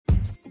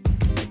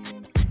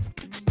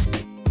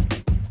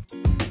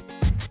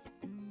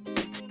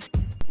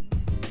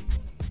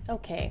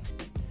Okay,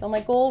 so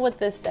my goal with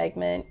this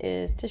segment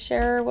is to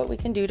share what we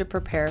can do to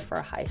prepare for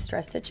high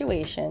stress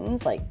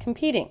situations like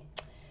competing.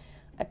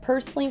 I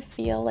personally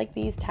feel like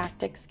these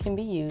tactics can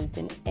be used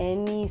in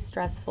any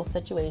stressful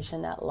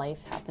situation that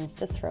life happens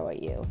to throw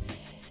at you.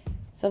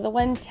 So the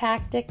one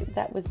tactic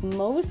that was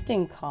most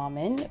in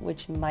common,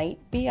 which might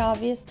be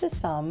obvious to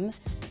some,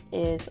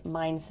 is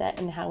mindset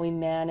and how we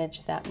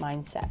manage that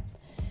mindset.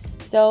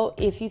 So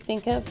if you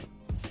think of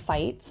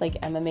fights like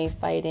MMA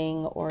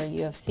fighting or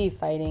UFC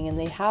fighting, and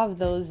they have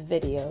those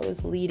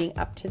videos leading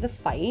up to the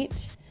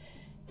fight,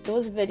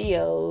 those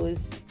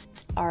videos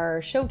are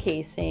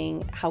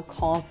showcasing how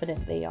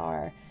confident they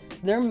are.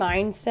 Their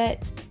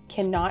mindset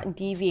cannot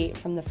deviate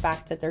from the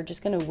fact that they're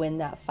just going to win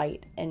that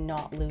fight and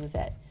not lose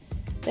it.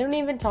 They don't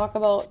even talk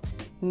about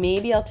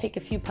maybe I'll take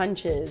a few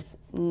punches.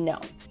 No,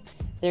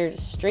 they're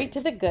straight to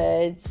the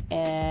goods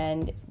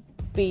and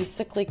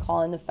basically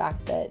calling the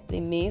fact that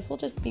they may as well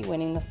just be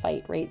winning the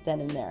fight right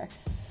then and there.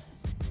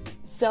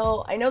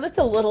 So I know that's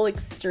a little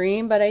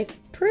extreme, but I'm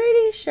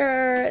pretty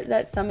sure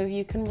that some of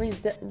you can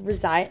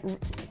resonate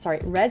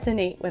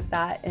with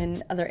that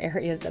in other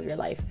areas of your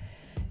life.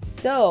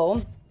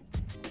 So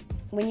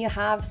when you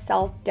have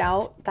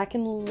self-doubt, that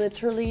can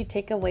literally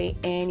take away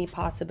any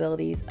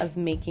possibilities of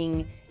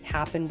making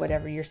happen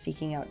whatever you're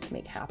seeking out to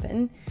make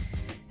happen.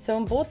 So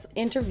in both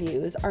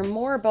interviews are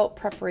more about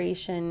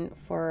preparation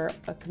for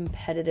a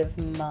competitive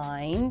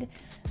mind.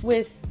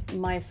 With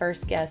my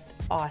first guest,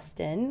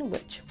 Austin,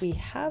 which we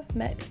have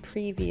met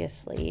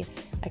previously,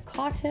 I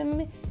caught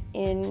him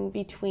in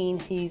between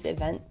his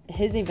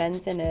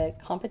events in a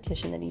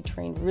competition that he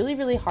trained really,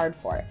 really hard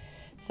for.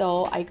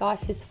 So I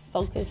got his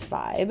focus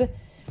vibe.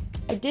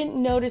 I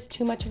didn't notice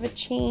too much of a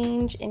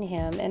change in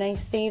him, and I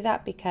say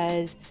that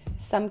because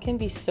some can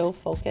be so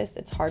focused,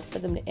 it's hard for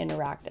them to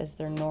interact as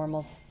their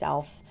normal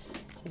self.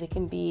 So they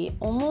can be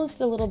almost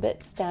a little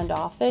bit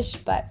standoffish,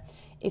 but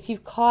if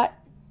you've caught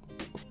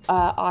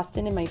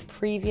Austin in my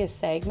previous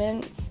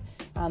segments,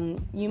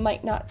 you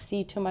might not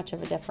see too much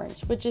of a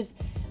difference, which is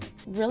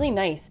really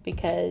nice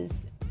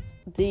because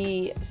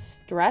the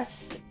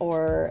stress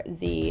or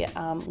the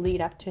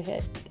lead up to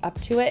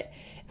it,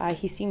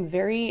 he seemed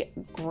very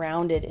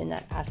grounded in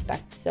that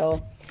aspect.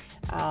 So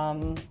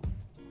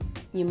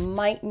you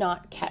might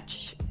not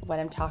catch what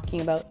I'm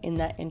talking about in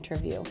that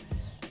interview,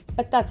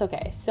 but that's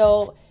okay.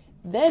 So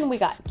then we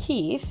got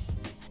Keith.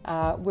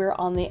 We're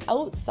on the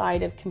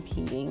outside of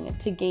competing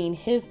to gain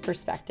his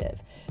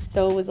perspective.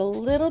 So it was a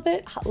little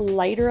bit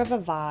lighter of a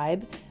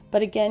vibe,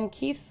 but again,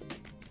 Keith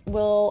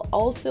will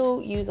also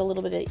use a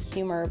little bit of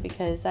humor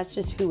because that's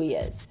just who he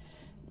is.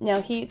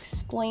 Now he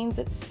explains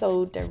it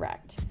so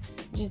direct.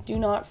 Just do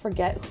not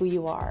forget who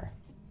you are.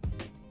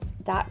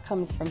 That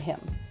comes from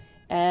him.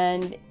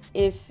 And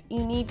if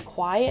you need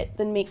quiet,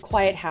 then make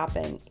quiet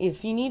happen.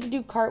 If you need to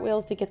do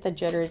cartwheels to get the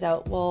jitters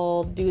out,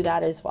 we'll do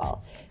that as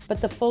well.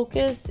 But the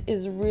focus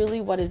is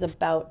really what is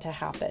about to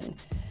happen.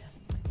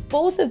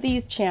 Both of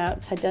these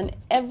champs had done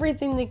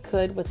everything they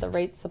could with the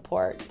right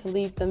support to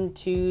lead them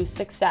to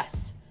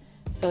success.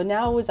 So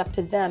now it was up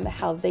to them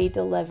how they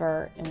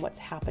deliver and what's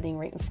happening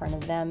right in front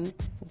of them,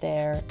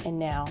 there and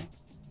now.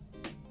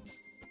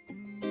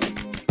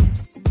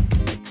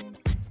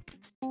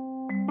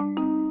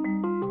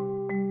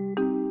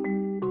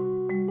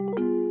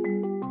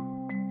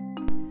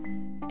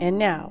 And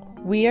now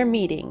we are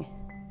meeting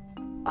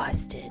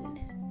Austin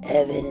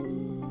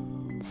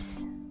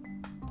Evans.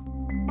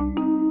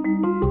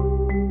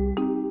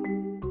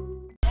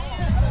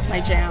 My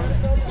jam.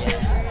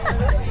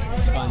 Yeah.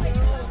 It's fun.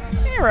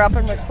 Hey, we're up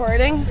and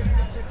recording,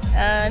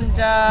 and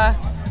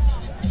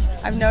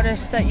I've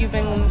noticed that you've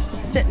been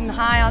sitting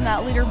high on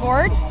that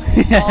leaderboard.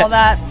 All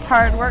that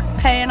hard work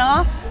paying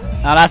off.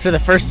 Not after the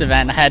first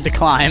event. I had to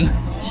climb.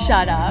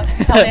 Shut up.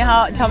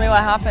 Tell me what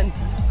happened.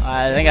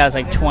 I think I was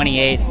like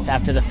 28th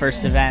after the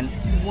first event.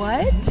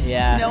 What?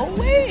 Yeah. No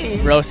way.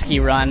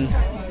 Roski run.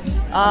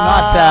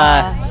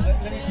 Well,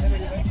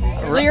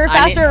 you're a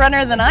faster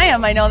runner than I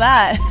am. I know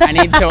that. I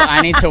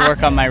need to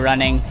work on my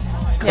running.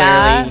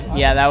 Clearly,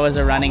 yeah, that was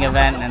a running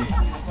event, and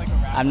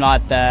I'm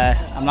not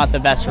the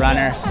best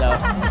runner, so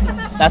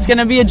that's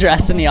gonna be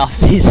addressed in the off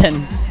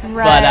season.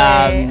 Right.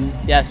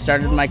 But yeah,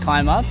 started my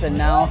climb up, and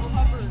now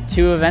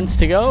 2 events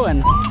to go,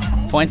 and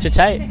points are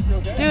tight.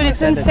 Dude,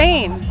 it's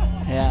insane.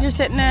 Yeah. You're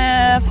sitting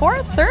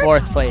fourth, third?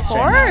 Fourth place.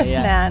 Fourth, right now,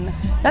 yeah. man.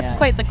 That's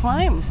quite the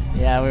climb.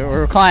 Yeah,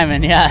 we're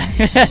climbing, yeah.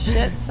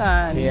 Shit,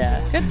 son.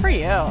 Yeah. Good for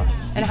you.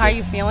 And how are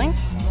you feeling?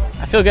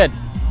 I feel good.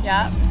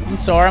 Yeah? I'm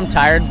sore, I'm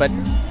tired, but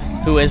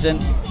who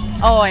isn't?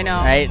 Oh, I know.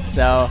 Right?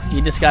 So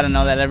you just got to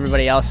know that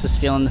everybody else is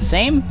feeling the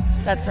same.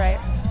 That's right.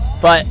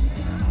 But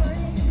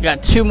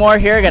got 2 more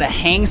here. I got a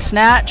hang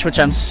snatch, which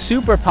I'm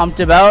super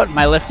pumped about.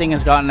 My lifting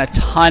has gotten a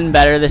ton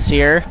better this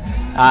year.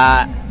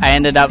 I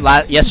ended up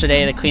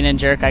yesterday, the clean and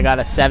jerk, I got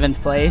a 7th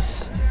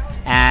place.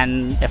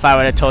 And if I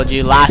would have told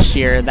you last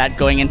year that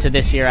going into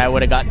this year I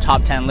would have got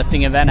top 10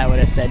 lifting event, I would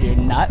have said you're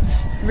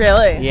nuts.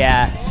 Really?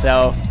 Yeah,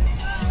 so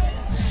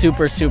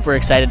super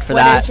excited for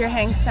that. What is your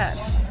hang snatch?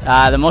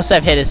 The most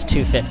I've hit is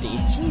 250.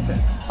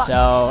 Jesus fuck.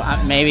 So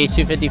maybe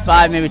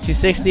 255, maybe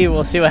 260.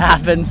 We'll see what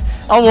happens.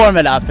 I'll warm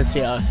it up and see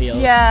how it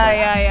feels.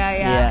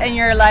 Yeah. And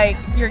you're like,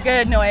 you're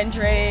good, no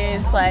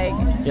injuries, like.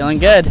 Feeling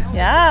good.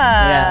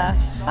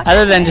 Yeah.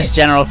 Other than just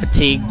general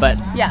fatigue, but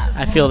yeah,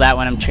 I feel that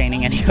when I'm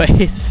training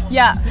anyways.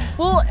 Yeah.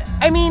 Well,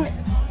 I mean,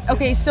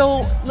 okay,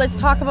 so let's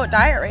talk about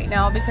diet right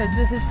now, because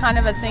this is kind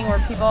of a thing where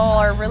people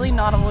are really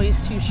not always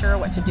too sure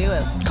what to do.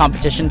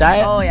 Competition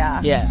diet? Oh, yeah.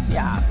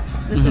 Yeah.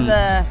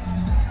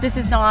 This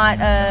is not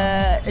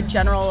a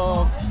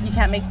general, you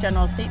can't make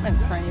general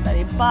statements for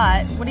anybody,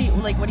 but what are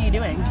you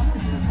doing?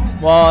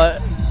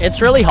 Well, it's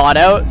really hot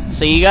out,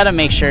 so you got to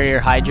make sure you're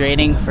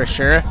hydrating for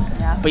sure.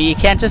 Yeah. But you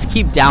can't just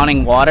keep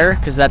downing water,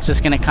 because that's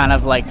just going to kind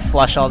of like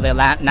flush all the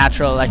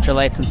natural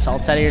electrolytes and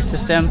salts out of your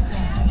system.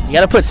 You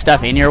got to put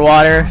stuff in your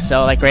water.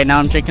 So like right now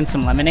I'm drinking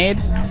some lemonade.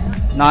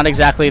 Not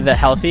exactly the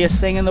healthiest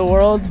thing in the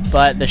world,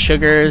 but the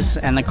sugars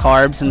and the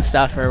carbs and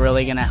stuff are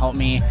really going to help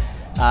me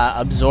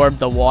absorb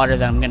the water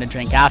that I'm going to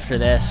drink after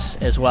this,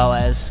 as well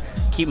as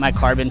keep my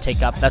carb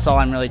intake up. That's all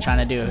I'm really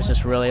trying to do, is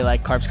just really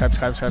like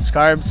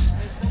carbs,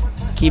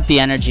 keep the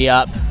energy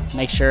up,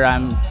 make sure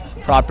I'm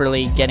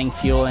properly getting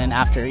fuel in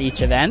after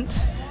each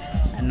event,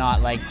 and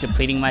not like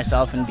depleting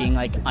myself and being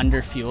like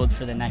under fueled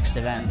for the next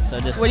event. So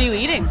just, what are you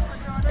eating?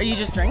 Are you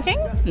just drinking?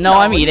 No,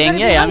 I'm eating.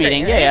 Yeah, I'm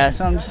eating. Right? Yeah.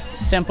 Some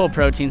simple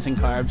proteins and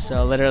carbs.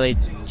 So literally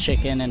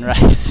chicken and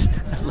rice.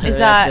 Is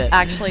that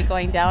actually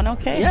going down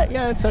okay?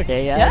 Yeah, it's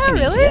okay. Yeah. Yeah,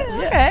 really?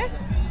 Okay.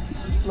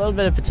 A little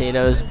bit of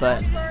potatoes,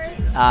 but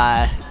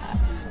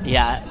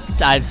yeah,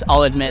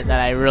 I'll admit that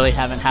I really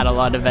haven't had a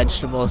lot of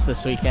vegetables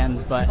this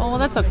weekend, but well,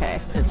 that's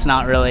okay. It's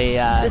not really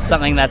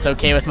something that's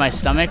okay with my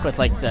stomach, with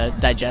like the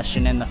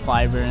digestion and the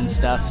fiber and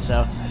stuff.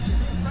 So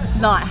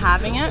not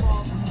having it.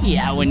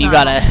 Yeah, when you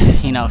gotta,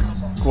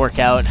 work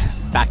out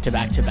back to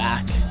back to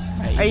back.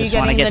 Right? Are you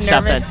getting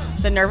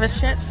the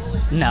nervous shits?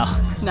 No.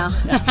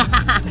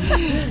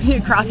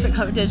 CrossFit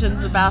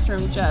competitions, the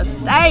bathroom just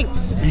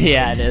stinks.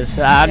 Yeah, it is.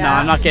 No,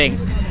 I'm not getting.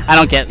 I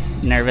don't get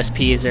nervous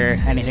peas or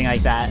anything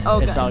like that. Oh,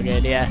 it's all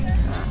good. Yeah.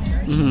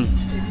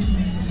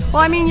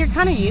 Well, I mean, you're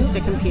kind of used to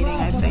competing,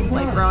 I think,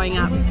 like growing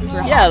up.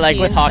 Yeah, like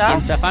with hockey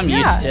and stuff. I'm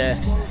used to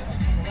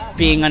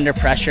being under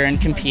pressure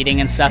and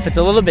competing and stuff. It's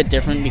a little bit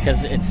different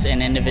because it's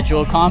an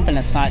individual comp and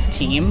it's not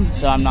team,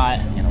 so I'm not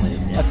gonna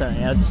lose. That's all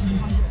right.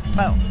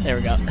 There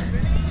we go.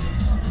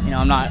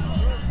 I'm not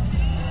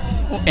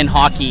in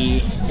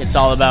hockey. It's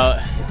all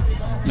about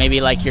maybe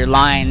like your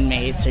line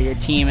mates or your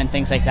team and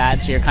things like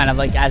that, so you're kind of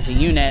like as a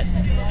unit.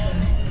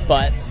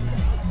 But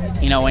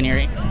when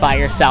you're by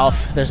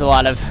yourself, there's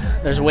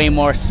way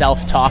more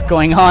self-talk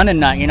going on, and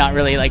you're not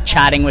really like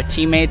chatting with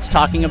teammates,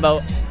 talking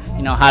about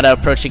how to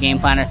approach a game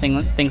plan or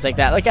things like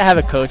that. Like I have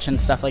a coach and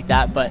stuff like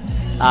that, but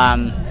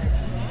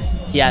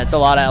it's a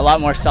lot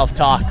more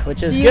self-talk,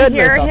 which is good. Do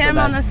you hear him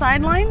on the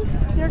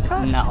sidelines, your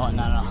coach?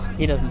 No.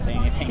 He doesn't say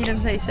anything. He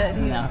doesn't say shit.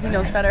 No. He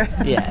knows better.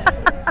 Yeah.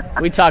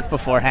 We talk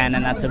beforehand,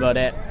 and that's about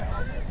it.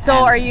 So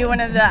are you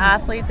one of the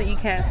athletes that you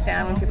can't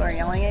stand when people are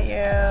yelling at you?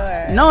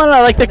 Or No,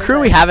 like the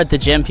crew we have at the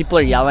gym, people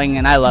are yelling,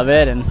 and I love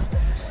it, and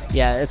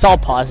yeah, it's all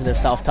positive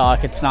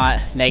self-talk. It's not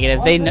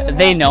negative.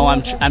 They know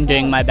I'm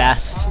doing my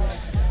best.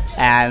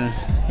 And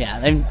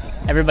yeah,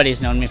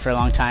 everybody's known me for a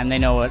long time. They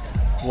know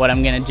what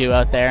I'm gonna do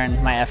out there,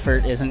 and my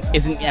effort isn't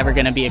ever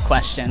gonna be a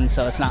question.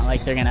 So it's not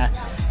like they're gonna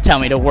tell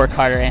me to work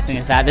hard or anything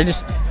like that. They're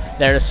just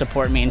there to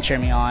support me and cheer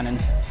me on, and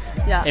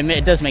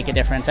it does make a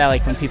difference. I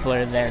like when people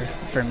are there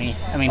for me.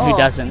 I mean, who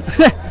doesn't?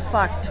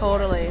 Fuck,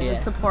 totally. Yeah. The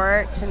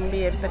support can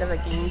be a bit of a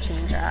game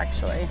changer,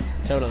 actually.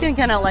 Totally. You can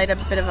kind of light a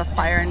bit of a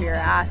fire under your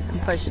ass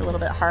and push a little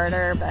bit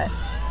harder, but.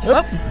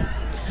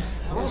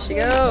 There she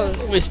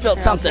goes. We spilled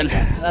something.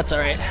 That's all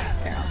right.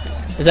 Here, I'll take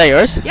it. Is that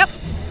yours? Yep.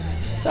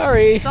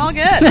 Sorry. It's all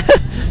good.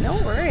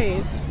 No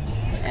worries.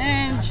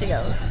 And she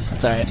goes.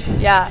 That's all right.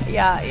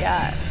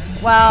 Yeah.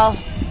 Well,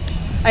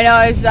 I know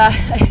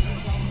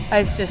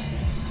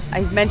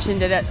I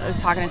mentioned it. I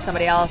was talking to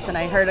somebody else, and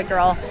I heard a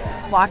girl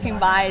walking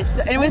by,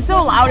 and it was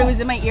so loud. It was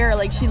in my ear.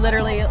 Like she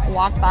literally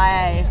walked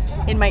by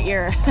in my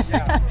ear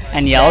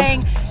and yelled.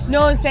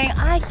 Saying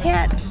I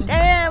can't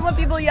stand when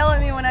people yell at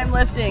me when I'm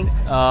lifting.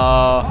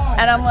 Oh.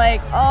 And I'm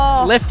like,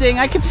 oh. Lifting,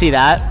 I could see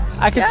that.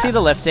 I could see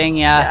the lifting.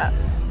 Yeah.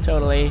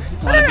 Totally.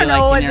 But I don't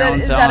know what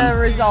is that a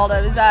result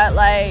of? Is that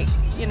like,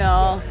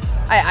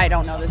 I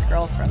don't know this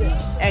girl from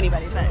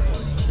anybody, but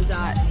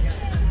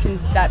can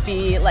that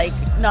be like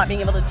not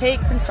being able to take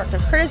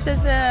constructive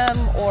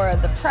criticism or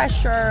the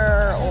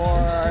pressure,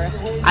 or?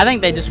 I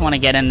think they just want to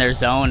get in their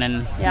zone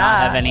and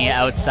not have any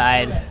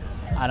outside,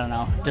 I don't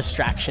know,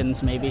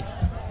 distractions maybe.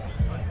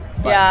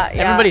 But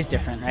everybody's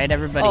different, right?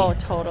 Everybody. Oh,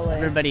 totally.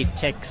 Everybody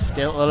ticks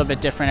still a little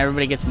bit different.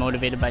 Everybody gets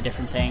motivated by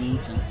different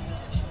things, and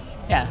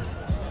Yeah.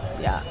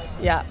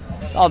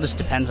 It all just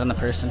depends on the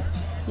person.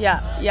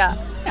 Yeah.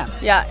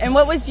 And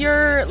what was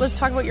let's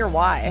talk about your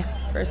why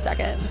for a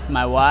second.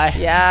 My why?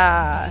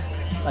 Yeah.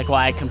 Like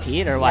why I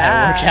compete or why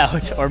I work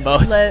out or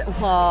both?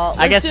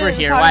 I guess we're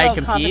here. Why I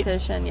compete?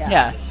 Competition.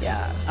 Yeah.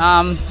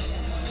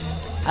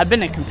 I've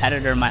been a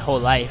competitor my whole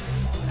life,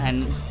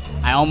 and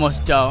I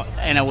almost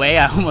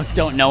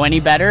don't know any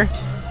better.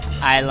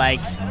 I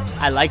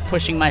like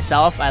pushing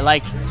myself. I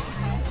like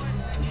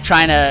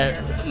trying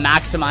to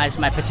maximize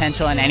my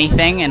potential in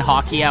anything. In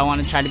hockey, I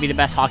want to try to be the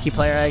best hockey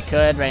player I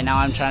could. Right now,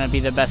 I'm trying to be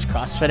the best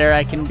CrossFitter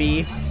I can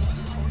be,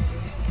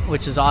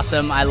 which is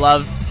awesome. I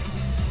love,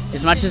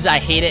 as much as I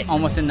hate it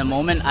almost in the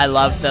moment, I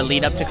love the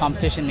lead up to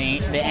competition,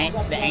 the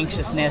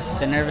anxiousness,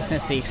 the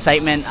nervousness, the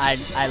excitement.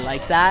 I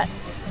like that.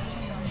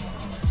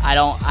 I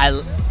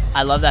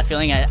love that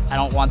feeling. I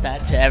don't want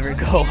that to ever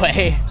go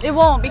away. It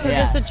won't, because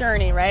it's a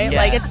journey, right? Yeah.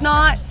 Like, it's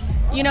not,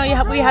 we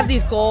have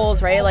these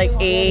goals, right? Like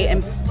A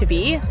and to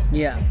B.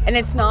 Yeah. And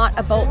it's not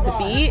about the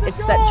B, it's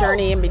that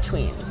journey in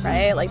between,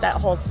 right? Like that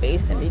whole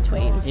space in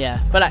between. Yeah.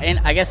 But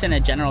I guess in a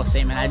general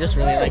statement, I just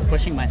really like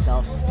pushing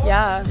myself.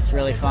 Yeah. It's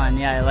really fun.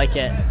 Yeah, I like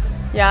it.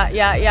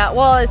 Yeah.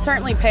 Well, it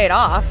certainly paid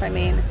off. I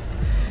mean,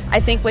 I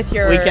think with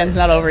your... Weekend's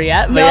not over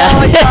yet. But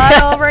no, it's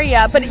not over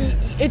yet. But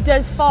it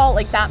does fall,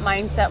 like that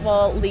mindset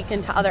will leak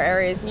into other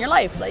areas in your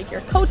life, like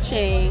your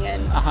coaching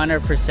and...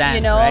 100%.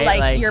 You know, right?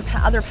 like your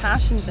other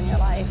passions in your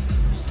life.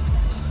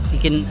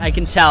 I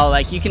can tell,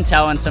 like you can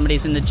tell when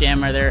somebody's in the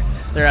gym or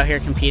they're out here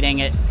competing,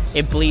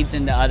 it bleeds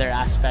into other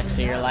aspects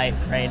of your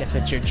life, right? If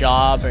it's your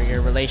job or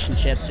your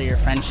relationships or your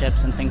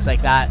friendships and things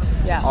like that.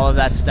 Yeah. All of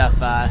that stuff,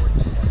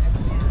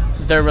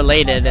 they're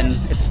related, and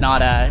it's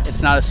not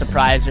a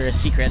surprise or a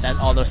secret that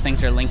all those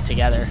things are linked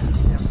together.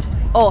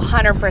 Oh,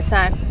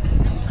 100%.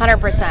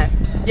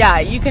 100%. Yeah,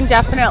 you can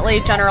definitely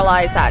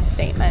generalize that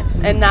statement,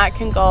 and that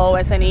can go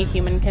with any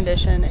human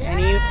condition,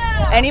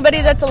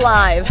 anybody that's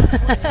alive.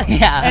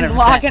 Yeah, 100%. And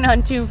walking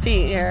on 2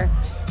 feet here.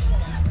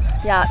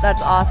 Yeah,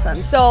 that's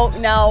awesome. So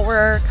now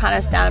we're kind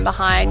of standing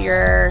behind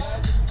your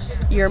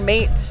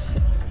mates.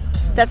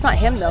 That's not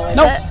him though, is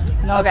Nope.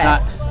 it? No, okay. It's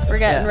not. We're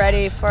getting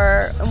ready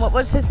for, and what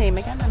was his name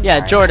again? I'm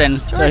sorry.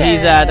 Jordan. So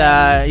he's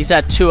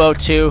at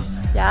 202.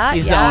 Yeah,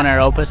 He's the owner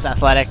of Opus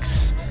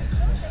Athletics.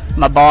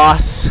 My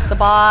boss. The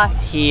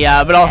boss. He,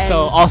 but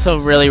also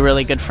really,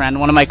 really good friend.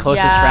 One of my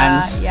closest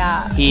friends.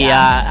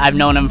 Yeah. I've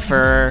known him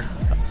for,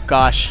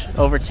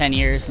 over 10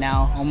 years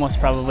now, almost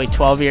probably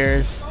 12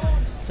 years.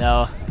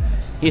 So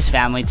he's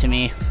family to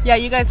me. Yeah,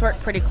 you guys work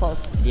pretty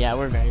close. Yeah,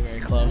 we're very, very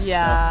close.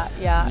 Yeah,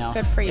 so, yeah. You know,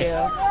 good for you.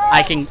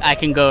 I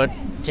can go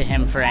to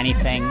him for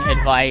anything,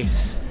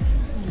 advice,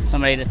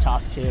 somebody to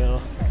talk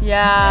to.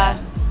 Yeah.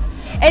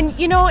 And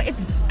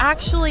it's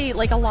actually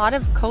like a lot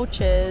of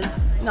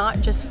coaches,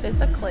 not just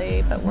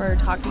physically, but we're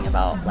talking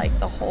about like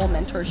the whole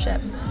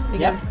mentorship,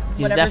 because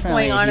whatever's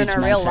going on in our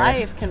real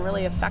life can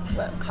really affect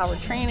how we're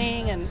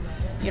training and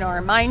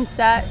our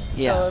mindset.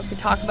 Yeah. So if we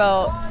talk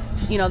about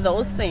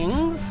those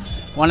things,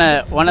 one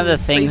of the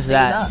things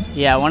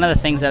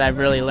that I've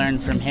really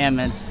learned from him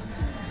is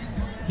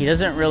he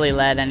doesn't really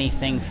let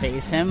anything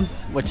phase him,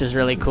 which is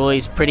really cool.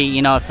 He's pretty,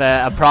 if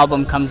a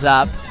problem comes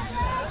up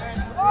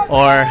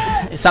or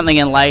something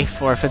in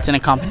life, or if it's in a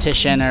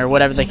competition or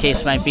whatever the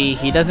case might be,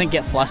 he doesn't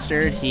get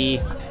flustered. He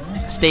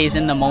stays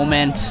in the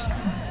moment.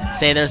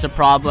 Say there's a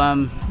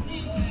problem,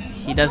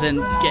 he doesn't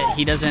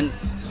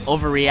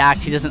overreact,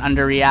 he doesn't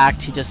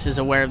underreact. He just is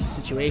aware of the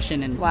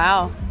situation and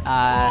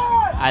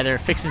either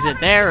fixes it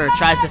there or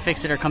tries to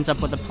fix it or comes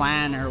up with a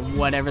plan or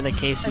whatever the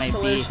case might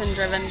be.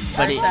 Solution-driven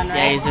But person,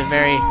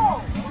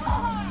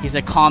 right? he's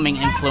a calming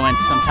influence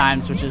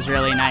sometimes, which is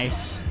really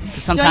nice.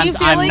 Because sometimes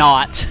I'm like,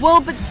 not.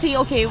 Well, but see,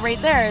 okay, right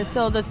there.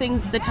 So the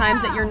times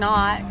that you're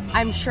not,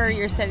 I'm sure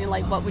you're saying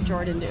like, what would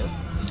Jordan do?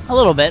 A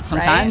little bit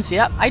sometimes, right?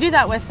 Yep. I do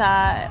that with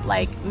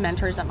like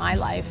mentors in my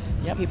life,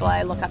 Yep. people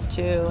I look up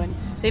to, and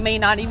they may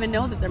not even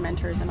know that they're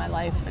mentors in my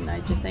life, and I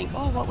just think,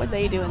 oh, what would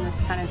they do in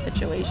this kind of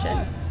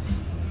situation?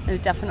 And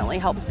it definitely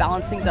helps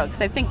balance things out,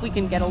 because I think we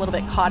can get a little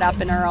bit caught up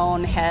in our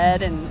own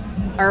head and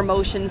our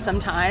emotions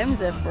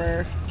sometimes if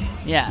we're,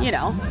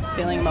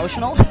 feeling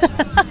emotional.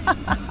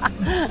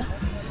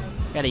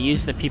 You got to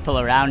use the people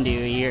around you.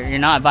 You're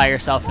not by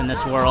yourself in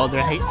this world,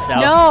 right? So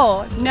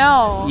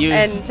no.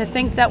 And to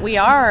think that we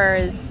are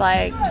is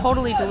like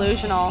totally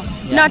delusional.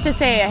 Yeah. Not to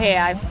say, hey,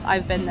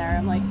 I've been there.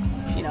 I'm like,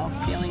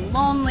 feeling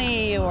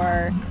lonely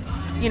or,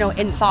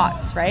 in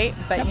thoughts, right?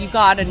 But you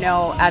got to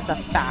know as a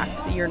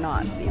fact that you're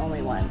not the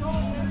only one.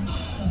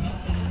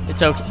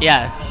 It's okay.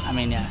 Yeah. I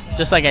mean, yeah.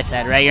 Just like I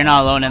said, right? You're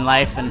not alone in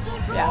life, and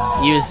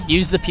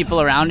use the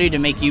people around you to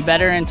make you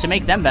better and to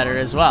make them better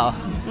as well.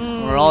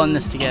 We're all in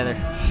this together.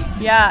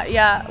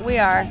 Yeah, we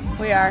are.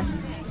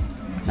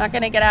 Not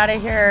going to get out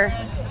of here,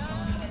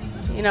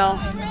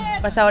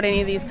 without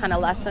any of these kind of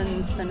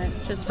lessons, and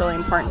it's just really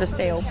important to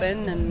stay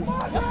open and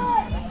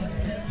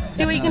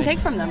see what you can take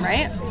from them,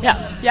 right?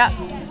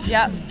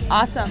 Yeah.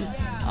 Awesome.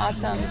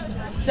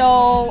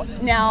 So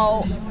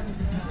now,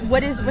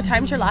 what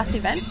time's your last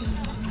event?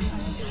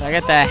 So I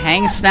got the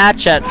hang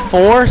snatch at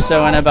 4,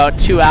 so in about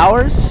 2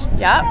 hours.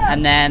 Yeah.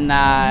 And then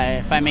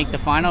if I make the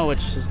final,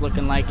 which is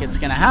looking like it's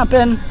going to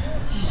happen,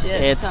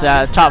 it's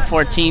top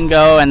 14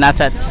 go, and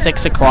that's at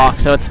 6 o'clock.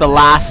 So it's the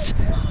last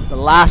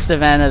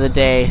event of the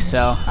day.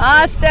 So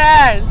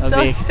Austin,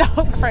 so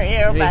stoked for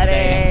you, buddy.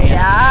 Exciting,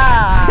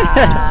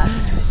 yeah.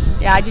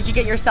 Yeah, did you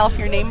get yourself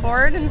your name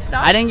board and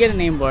stuff? I didn't get a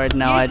name board.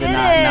 No, I did not.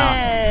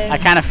 No, I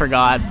kind of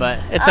forgot, but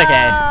it's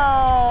okay.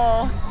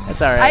 Oh,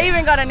 it's all right. I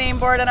even got a name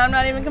board, and I'm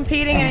not even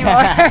competing anymore.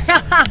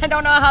 I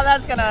don't know how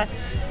that's gonna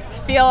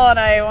feel, and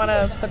I want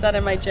to put that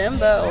in my gym,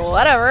 but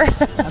whatever.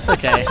 That's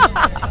okay.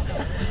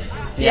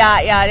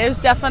 Yeah, it was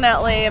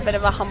definitely a bit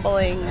of a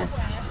humbling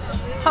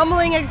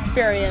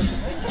experience.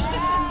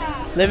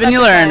 Live and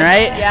you learn,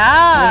 right?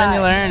 Yeah. Live and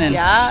you learn, and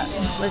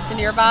yeah, listen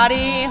to your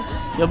body.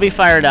 You'll be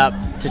fired up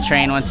to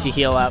train once you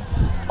heal up.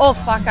 Oh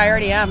fuck, I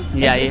already am.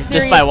 Yeah,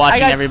 just by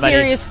watching everybody. I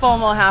got serious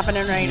FOMO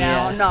happening right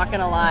now. Yeah. I'm not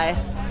gonna lie.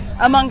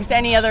 Amongst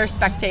any other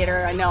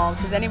spectator, I know,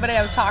 because anybody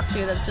I've talked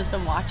to that's just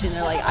been watching,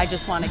 they're like, I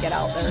just want to get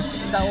out there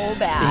so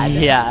bad.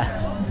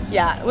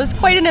 Yeah, it was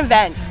quite an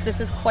event.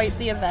 This is quite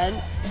the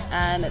event,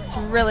 and it's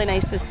really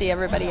nice to see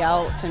everybody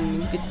out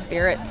and good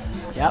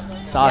spirits. Yep,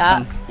 it's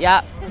awesome.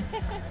 Yeah.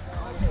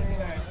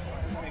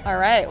 All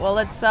right, well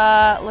let's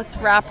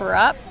wrap her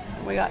up.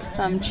 We got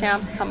some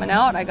champs coming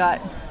out. I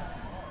got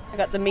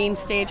the main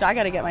stage. I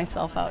got to get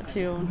myself out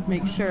too.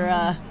 Make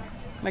sure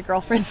my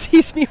girlfriend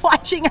sees me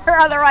watching her.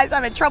 Otherwise,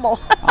 I'm in trouble.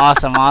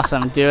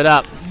 Awesome. Do it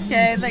up.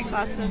 Okay, thanks,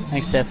 Austin.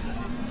 Thanks, Tiff.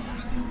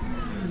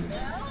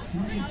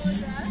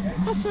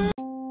 Awesome.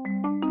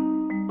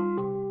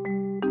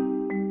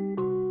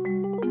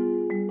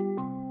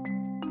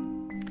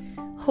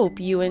 Hope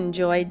you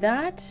enjoyed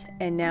that.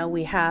 And now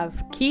we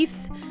have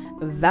Keith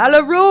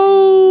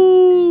Valeros.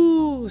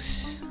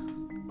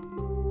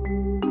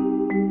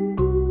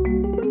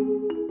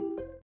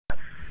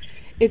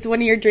 It's one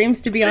of your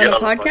dreams to be on a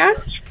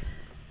podcast?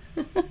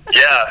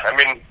 Yeah, I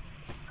mean,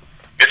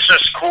 it's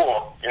just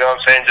cool, you know what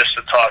I'm saying, just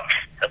to talk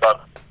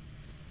about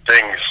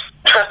things.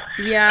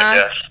 Yeah. I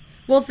guess.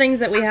 Well, things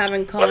that we have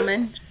in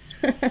common.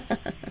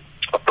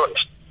 Of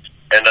course.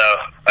 And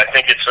I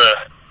think it's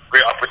a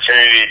great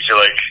opportunity to,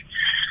 like,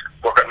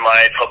 work on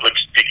my public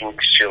speaking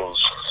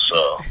skills,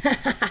 so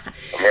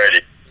I'm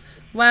ready.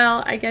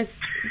 Well, I guess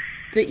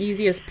the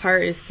easiest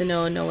part is to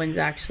know no one's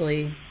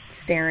actually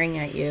staring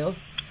at you,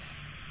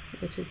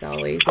 which is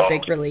always a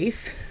big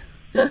relief.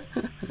 But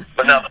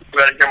now you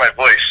gotta hear my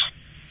voice.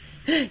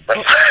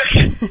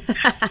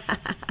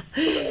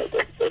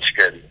 That's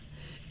good.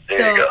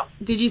 There you go.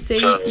 Did you say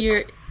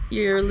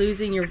you're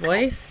losing your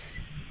voice?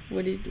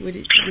 What did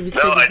you say?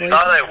 No, I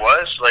thought I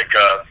was like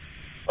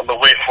on the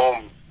way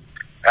home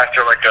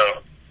after I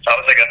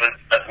was like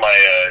at my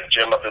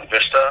gym up in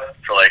Vista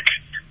for like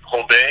the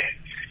whole day,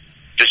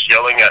 just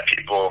yelling at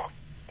people,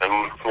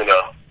 and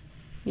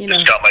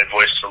just got my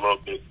voice a little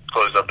bit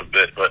closed up a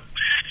bit, but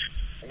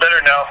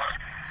better now.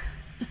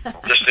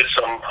 Just did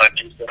some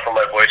stuff for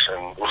my voice,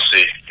 and we'll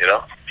see.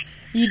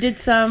 You did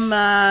some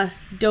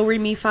do re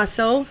mi fa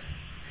so.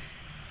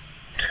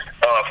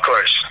 Oh, of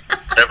course.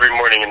 Every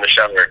morning in the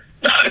shower.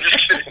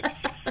 Just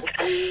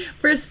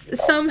kidding.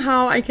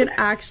 Somehow I can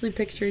actually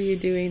picture you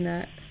doing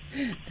that.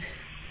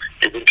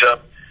 Good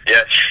job.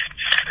 Yes.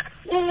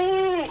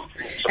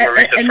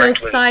 And those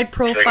side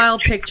profile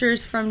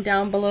pictures from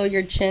down below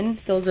your chin,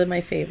 those are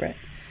my favorite.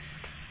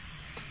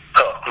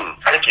 Oh,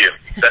 thank you.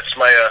 That's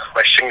my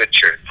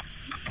signature.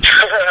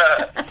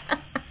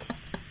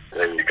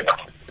 There you go.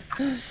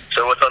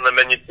 So what's on the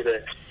menu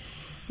today?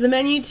 The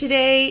menu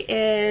today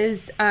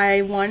is,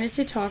 I wanted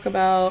to talk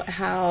about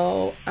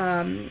how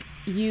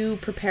you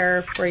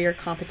prepare for your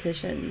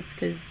competitions,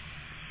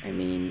 because, I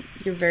mean,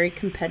 you're very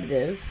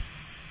competitive.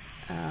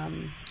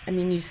 I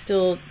mean, you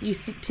still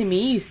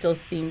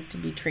seem to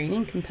be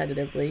training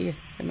competitively.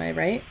 Am I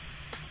right?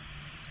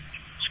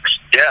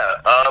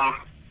 Yeah.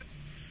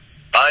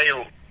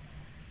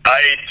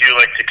 I do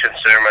like to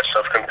consider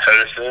myself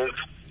competitive,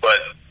 but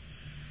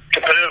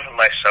competitive with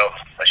myself,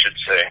 I should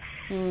say.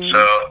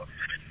 So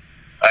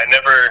I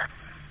never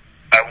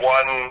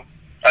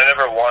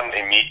won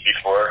a meet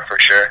before, for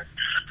sure.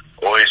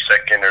 Always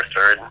second or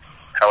third.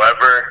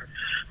 However,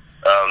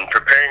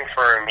 preparing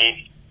for a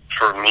meet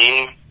for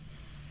me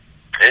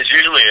is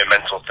usually a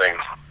mental thing.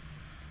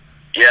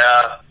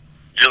 Yeah,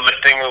 you're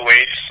lifting the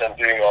weights and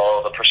doing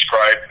all the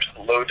prescribed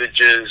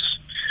loadages,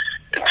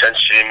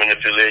 intensity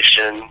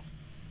manipulation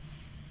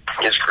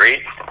is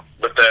great,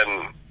 but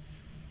then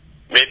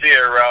maybe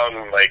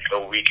around like a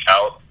week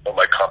out of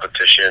my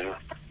competition,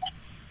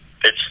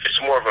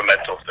 it's more of a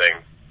mental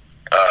thing.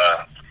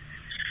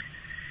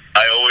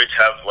 I always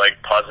have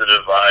like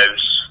positive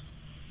vibes,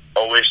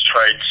 always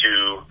try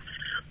to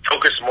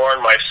focus more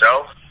on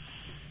myself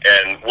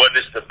and what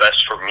is the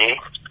best for me.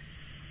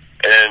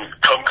 And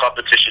come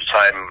competition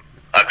time,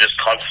 I'm just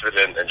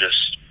confident and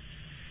just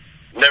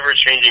never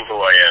changing who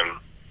I am.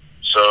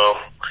 So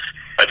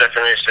I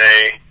definitely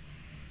say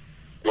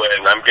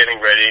when I'm getting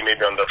ready,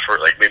 maybe on the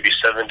first, like maybe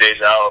 7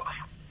 days out,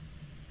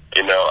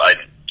 I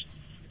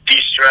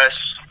de-stress,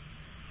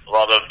 a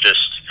lot of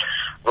just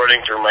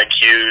running through my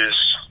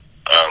cues,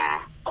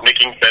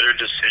 making better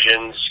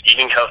decisions,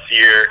 eating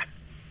healthier,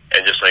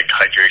 and just like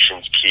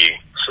hydration's key.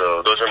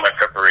 So those are my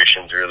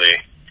preparations really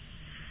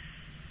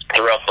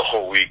throughout the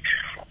whole week.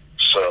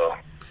 So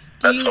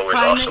that's always awesome. Do you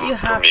find that you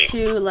have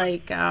to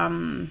like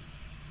kind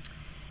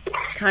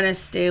of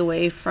stay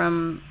away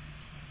from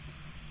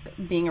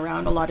being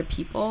around a lot of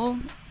people,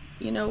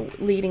 you know,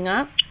 leading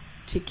up,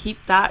 to keep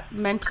that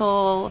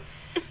mental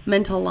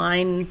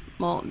line,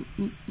 well,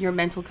 your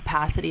mental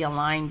capacity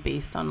aligned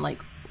based on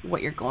like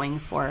what you're going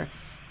for.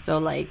 So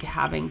like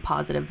having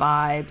positive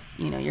vibes,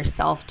 you know, your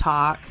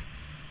self-talk.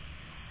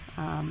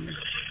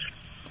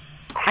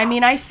 I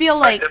mean, I feel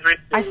like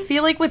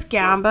with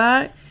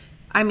Gamba,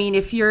 I mean,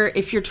 if you're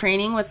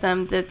training with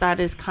them, that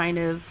is kind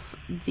of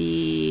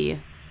the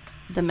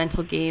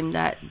mental game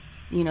that,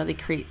 you know, they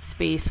create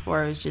space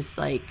for, is just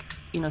like,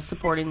 you know,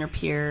 supporting their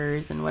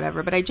peers and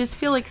whatever. But I just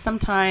feel like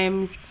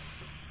sometimes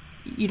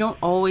you don't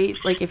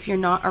always, like, if you're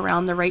not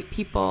around the right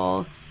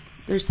people,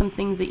 there's some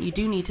things that you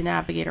do need to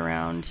navigate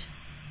around.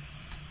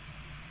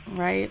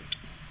 Right?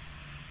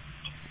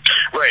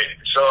 Right.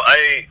 So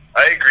I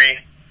agree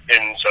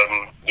in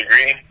some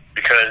degree,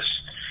 because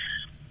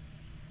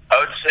I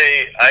would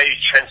say I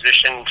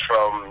transitioned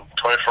from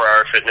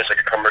 24-hour fitness,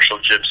 like a commercial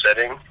gym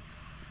setting,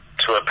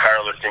 to a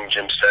powerlifting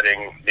gym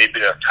setting maybe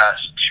in the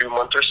past 2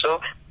 months or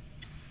so.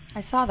 I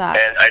saw that.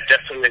 And I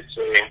definitely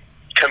say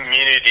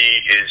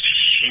community is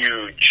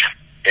huge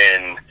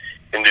in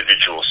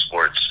individual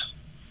sports.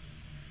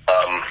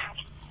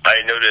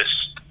 I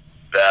noticed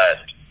that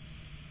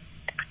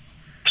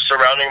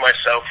surrounding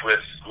myself with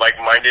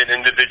like-minded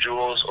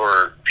individuals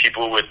or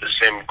people with the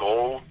same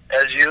goal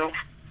as you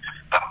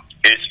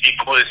is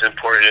equally as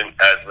important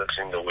as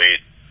lifting the weight.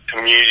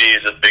 Community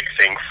is a big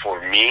thing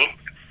for me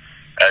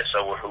as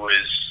someone who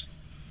is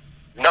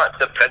not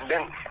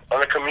dependent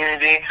on a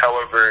community.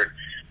 However,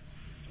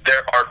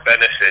 there are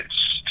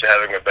benefits to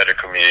having a better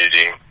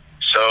community.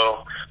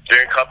 So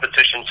during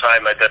competition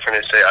time, I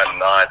definitely say I'm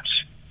not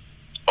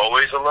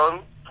always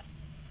alone.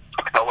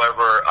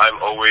 However,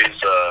 I'm always,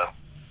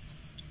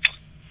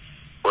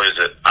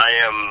 I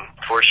am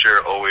for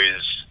sure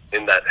always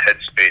in that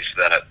headspace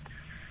that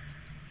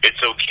it's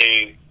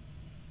okay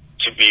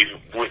to be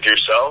with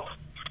yourself,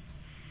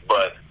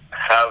 but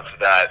have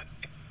that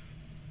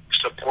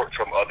support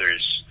from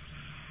others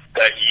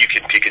that you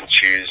can pick and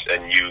choose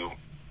and you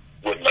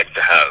would like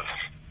to have.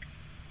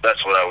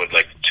 That's what I would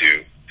like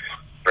to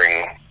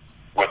bring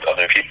with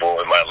other people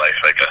in my life,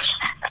 I guess.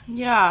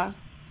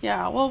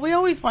 Yeah. Well, we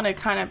always want to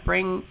kind of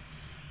bring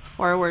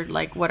forward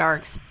like what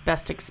our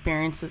best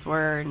experiences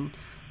were, and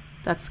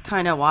that's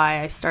kind of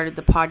why I started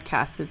the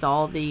podcast, is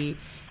all the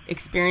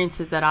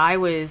experiences that I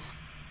was,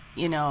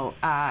 you know,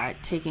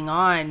 taking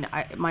on.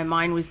 My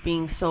mind was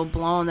being so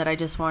blown that I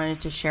just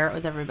wanted to share it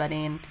with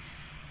everybody. And,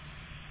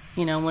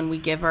 you know, when we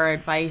give our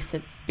advice,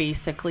 it's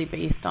basically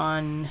based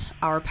on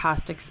our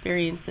past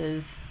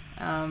experiences.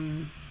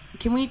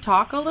 Can we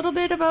talk a little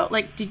bit about,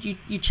 like, did you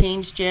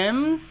change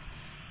gyms?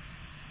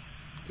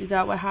 Is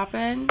that what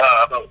happened?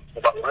 About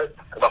what?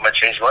 About my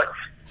change what?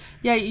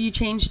 Yeah, you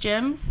changed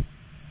gyms?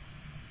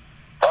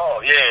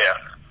 Oh, yeah.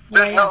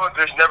 There's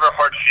never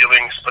hard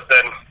feelings, but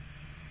then,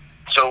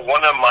 so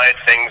one of my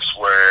things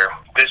where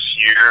this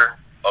year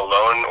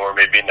alone, or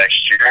maybe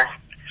next year,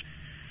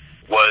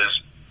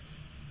 was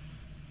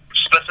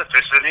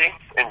specificity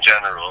in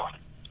general.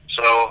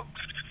 So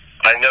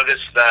I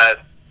noticed that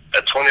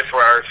at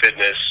 24-hour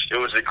fitness, it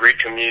was a great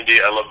community.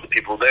 I loved the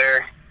people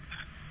there.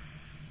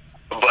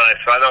 But I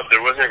found out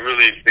there wasn't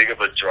really big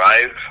of a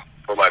drive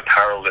for my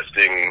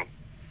powerlifting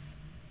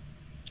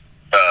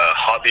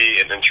hobby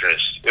and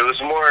interest. It was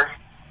more,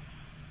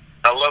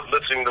 I love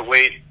lifting the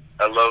weight.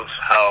 I love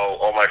how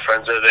all my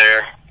friends are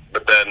there.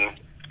 But then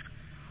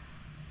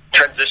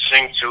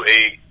transitioning to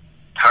a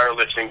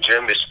powerlifting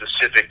gym is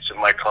specific to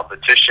my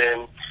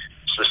competition,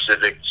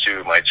 specific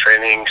to my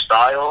training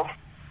style,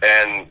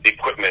 and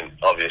equipment,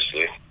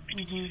 obviously.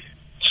 Mm-hmm.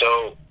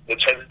 So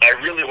I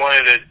really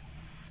wanted to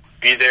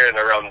be there in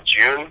around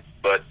June,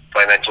 but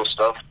financial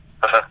stuff.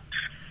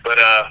 But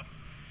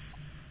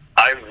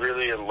I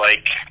really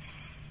like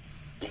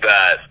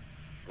that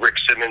Rick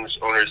Simmons,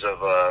 owner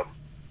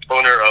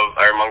of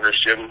Ironmonger's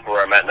Gym,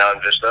 where I'm at now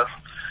in Vista.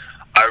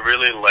 I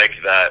really like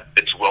that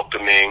it's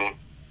welcoming.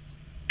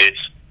 It's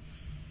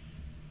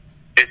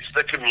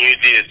the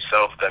community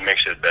itself that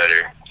makes it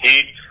better.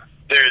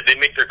 They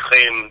make their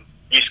claim,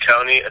 East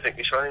County,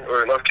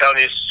 or North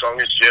County's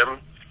strongest gym,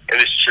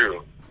 and it's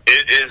true.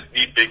 It is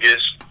the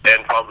biggest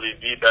and probably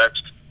the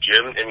best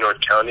gym in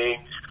North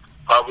County,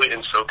 probably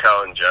in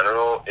SoCal in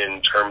general,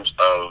 in terms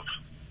of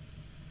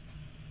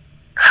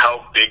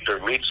how big their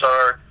meets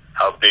are,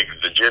 how big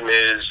the gym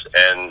is,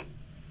 and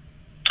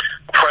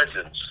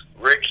presence.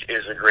 Rick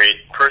is a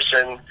great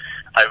person.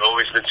 I've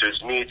always been to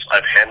his meets.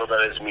 I've handled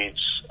at his meets.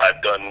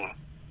 I've done,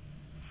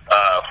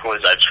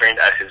 I trained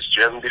at his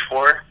gym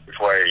before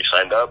I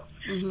signed up.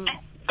 Mm-hmm.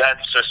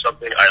 That's just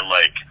something I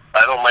like.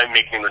 I don't mind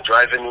making the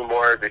drive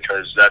anymore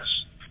because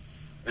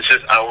this is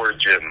our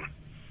gym.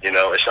 You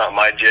know, it's not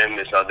my gym.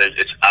 It's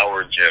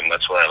our gym.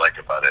 That's what I like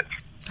about it.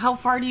 How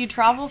far do you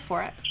travel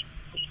for it?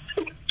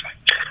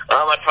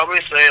 I'd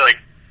probably say, like,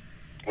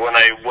 when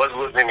I was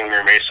living in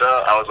Mira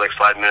Mesa, I was like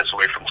 5 minutes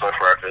away from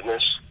 24-hour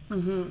fitness.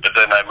 Mm-hmm. But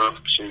then I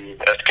moved to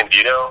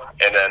Escondido,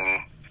 and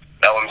then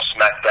now I'm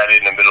smack dab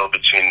in the middle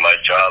between my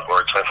job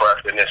or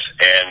 24-hour fitness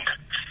and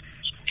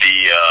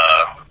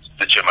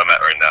the gym I'm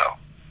at right now.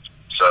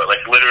 So,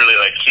 like, literally,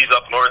 like, he's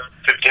up north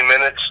 15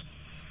 minutes,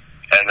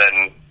 and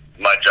then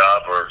my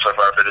job, or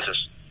 24-hour fitness,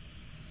 is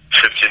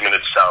 15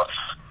 minutes south.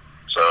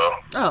 So,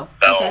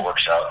 that all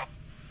works out.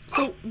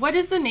 So, what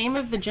is the name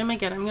of the gym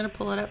again? I'm going to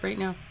pull it up right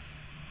now.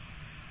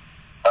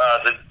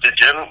 The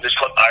gym is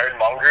called Iron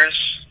Mongers.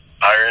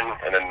 Iron,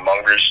 and then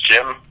Mongers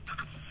Gym.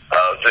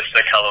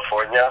 Vista,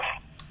 California.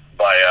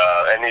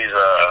 And he's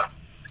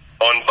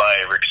owned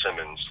by Rick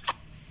Simmons.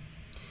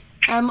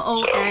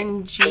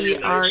 Mongres?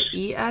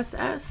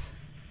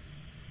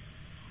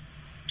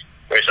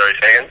 Wait, sorry,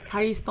 say again? How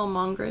do you spell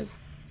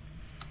Mongers?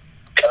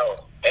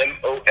 Oh,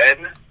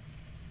 Mongers.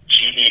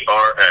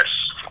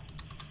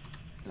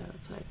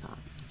 That's what I thought.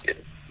 Yeah.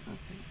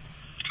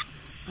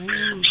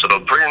 Okay. So,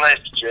 pretty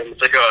nice gym.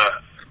 It's like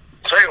a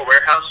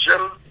warehouse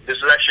gym. This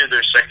is actually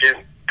their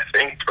second, I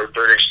think, or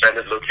third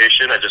extended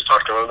location. I just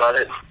talked to them about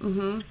it.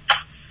 Mm-hmm.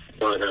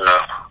 But,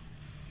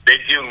 they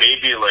do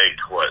maybe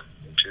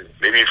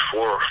maybe 4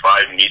 or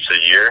 5 meets a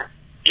year,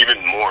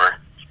 even more.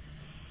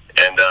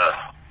 And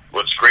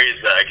what's great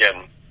is that,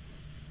 again,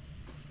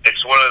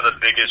 it's one of the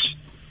biggest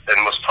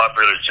and most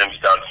popular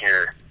gyms down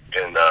here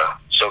in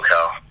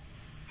SoCal.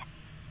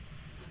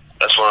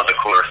 That's one of the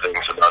cooler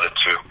things about it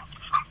too.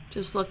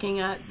 Just looking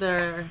at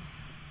their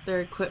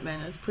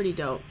equipment, it's pretty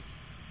dope.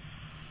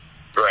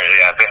 Right,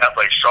 yeah. They have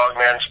like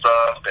strongman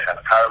stuff, they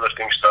have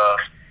powerlifting stuff.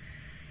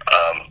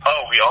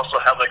 We also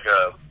have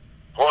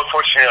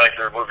unfortunately,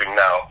 they're moving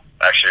now,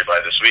 actually,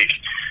 by this week.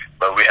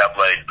 But we have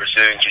like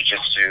Brazilian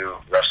Jiu-Jitsu,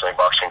 wrestling,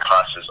 boxing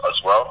classes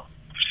as well.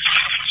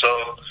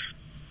 So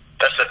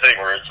that's the thing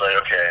where it's like,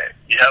 okay,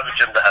 you have a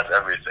gym that has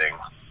everything.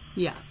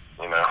 Yeah.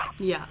 You know?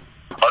 Yeah.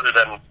 Other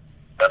than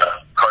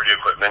cardio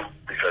equipment,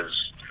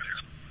 because...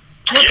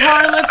 Well,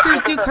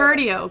 powerlifters do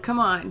cardio. Come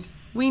on.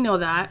 We know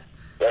that.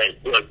 Right.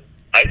 Look,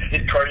 I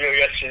did cardio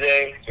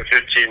yesterday for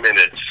 15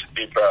 minutes.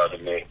 Be proud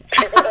of me.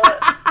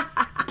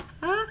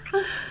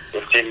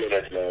 15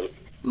 minutes, man.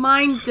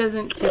 Mine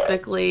doesn't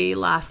typically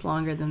last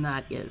longer than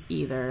that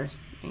either.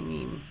 I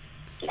mean...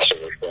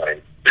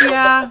 Fine.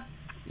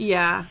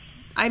 Yeah.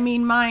 I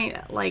mean,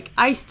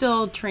 I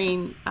still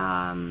train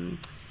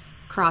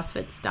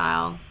CrossFit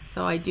style,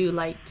 so I do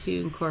like to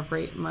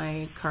incorporate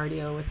my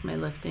cardio with my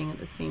lifting at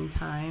the same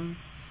time.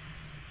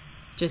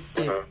 I just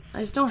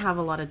don't have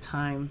a lot of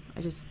time.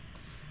 I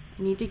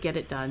need to get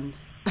it done.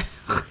 That's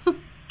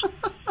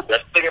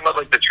the thing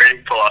about the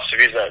training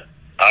philosophies that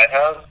I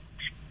have.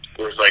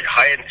 There's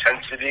high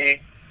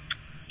intensity,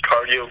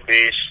 cardio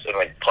based, and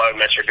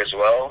plyometric as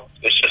well.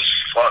 It's just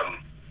fun.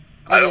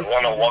 I don't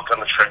want to walk on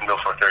the treadmill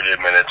for 30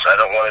 minutes. I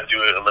don't want to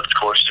do an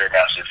elliptical or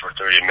stairmaster for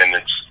 30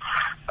 minutes.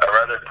 I'd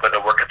rather put a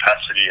work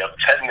capacity of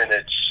 10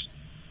 minutes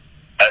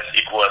as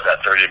equal as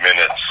that 30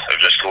 minutes of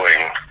just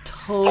going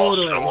balls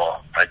to the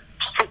wall.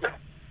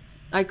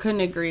 I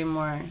couldn't agree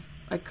more.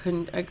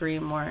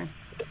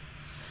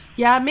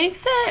 Yeah, it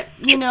makes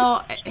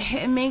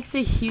it makes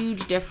a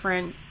huge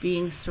difference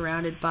being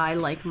surrounded by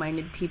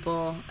like-minded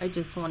people. I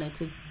just wanted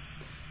to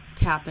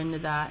tap into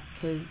that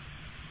because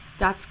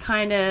that's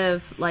kind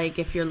of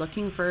if you're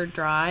looking for a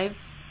drive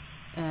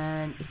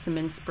and some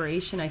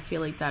inspiration, I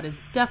feel like that is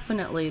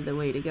definitely the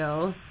way to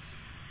go.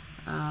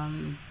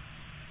 I'm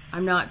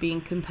not being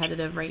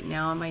competitive right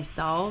now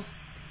myself,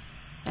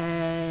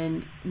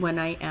 and when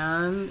I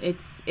am,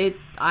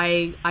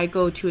 I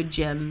go to a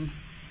gym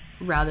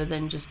rather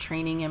than just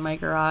training in my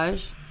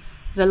garage,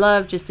 because I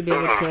love just to be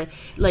able to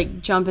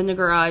jump in the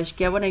garage,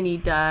 get what I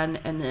need done,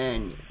 and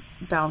then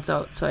bounce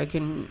out so I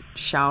can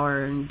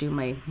shower and do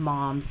my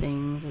mom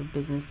things or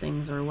business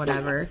things or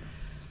whatever.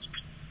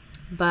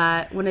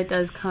 But when it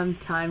does come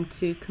time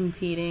to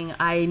competing,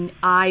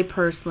 I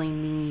personally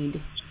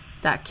need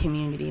that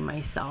community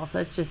myself.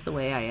 That's just the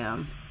way I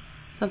am.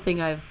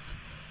 Something I've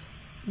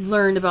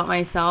learned about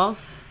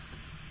myself.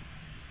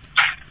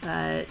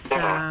 But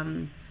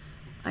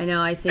I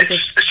know, I think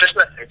it's just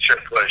that extra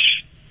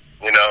push.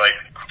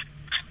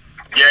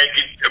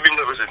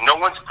 No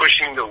one's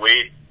pushing the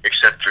weight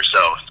except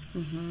yourself.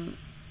 Mm-hmm.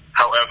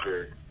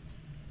 However,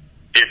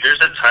 if there's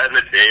a time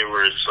of day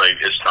where it's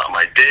it's not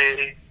my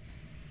day,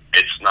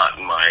 it's not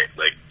my,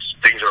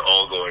 things are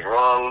all going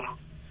wrong,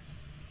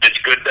 it's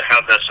good to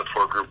have that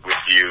support group with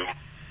you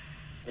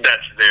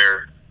that's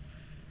there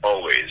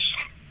always.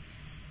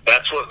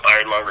 That's what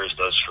Ironmongers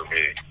does for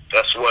me.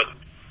 That's what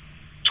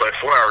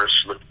 24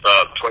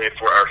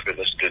 Hour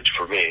Fitness did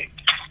for me.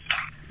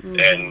 Mm-hmm.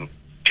 And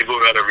people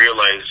gotta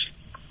realize,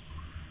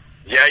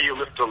 you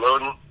lift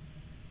alone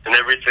and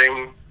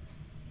everything,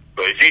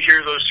 but if you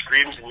hear those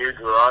screams in your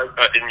garage,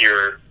 in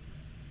your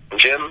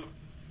gym,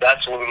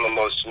 that's one of the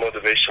most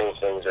motivational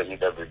things that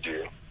you'd ever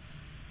do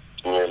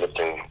when you're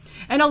lifting.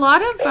 And a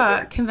lot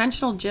of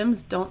conventional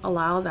gyms don't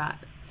allow that.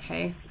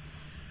 Hey,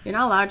 you're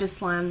not allowed to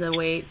slam the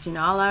weights. You're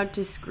not allowed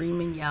to scream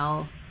and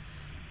yell.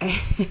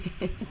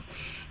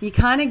 You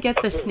kind of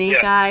get the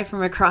snake eye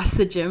from across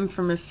the gym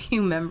from a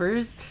few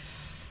members.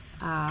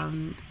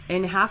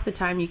 And half the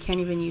time you can't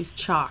even use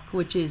chalk,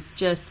 which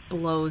just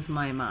blows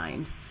my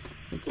mind.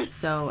 It's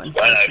so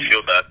unfortunate. I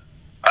feel that.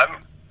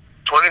 I'm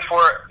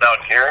 24 down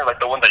here, like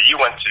the one that you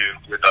went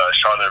to with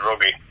Sean and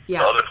Roby, Yeah.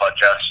 the other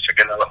podcast, check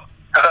it out.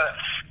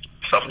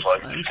 Some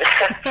plug.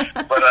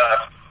 But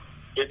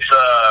it's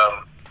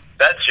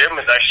that gym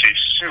is actually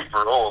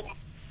super old.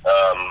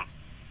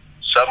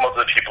 Some of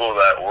the people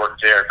that work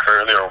there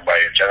currently, or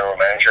my general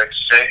manager, I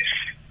should say,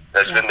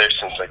 that's been there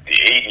since like the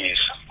 80s.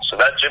 So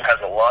that gym has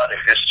a lot of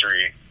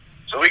history.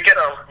 So we get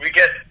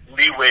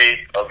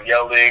leeway of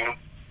yelling,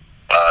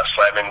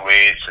 slamming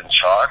weights, and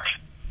chalk.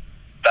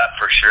 That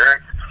for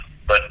sure.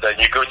 But then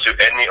you go to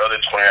any other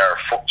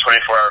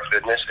 24-hour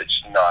fitness,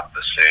 it's not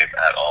the same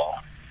at all.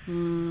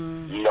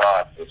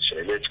 Not the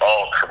same. It's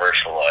all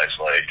commercialized.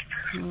 Like,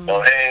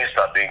 well, hey,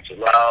 stop being too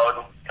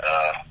loud.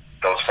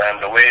 Don't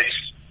slam the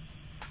weights.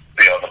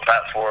 Be on the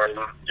platform.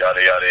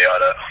 Yada yada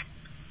yada.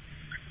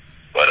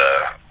 But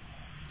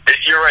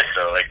you're right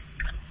though. Like,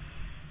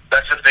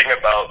 that's the thing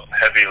about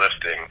heavy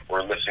lifting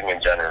or lifting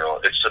in general.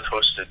 It's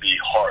supposed to be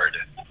hard.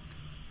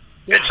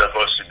 Yeah. It's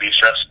supposed to be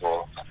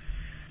stressful.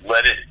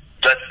 Let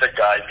the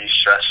guy be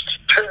stressed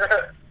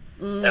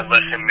and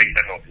let him make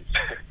penalties.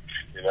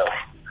 You know.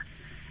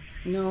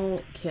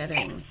 No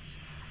kidding.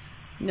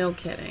 No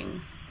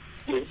kidding.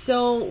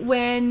 So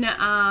when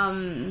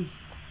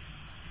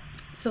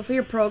so for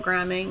your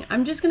programming,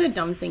 I'm just gonna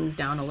dumb things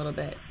down a little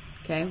bit,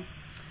 okay?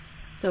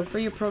 So for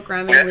your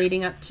programming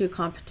leading up to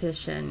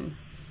competition,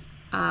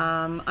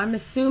 I'm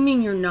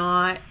assuming you're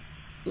not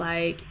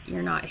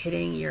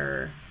hitting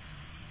your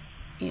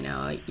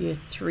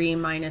 3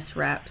 minus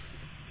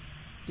reps,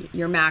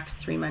 your max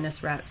 3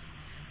 minus reps,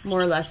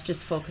 more or less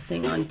just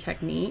focusing on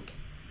technique.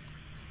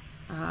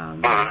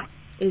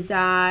 Is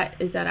that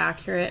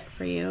accurate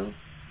for you?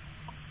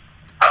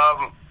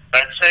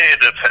 I'd say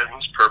it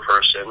depends per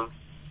person.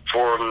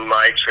 For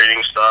my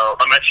training style,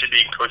 I'm actually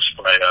being coached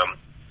by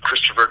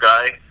Christopher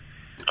Guy,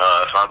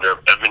 founder of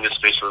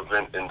Evidence-Based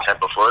Movement in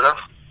Tampa, Florida.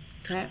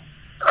 Okay.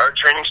 Our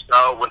training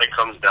style, when it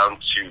comes down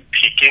to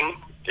peaking,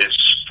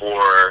 is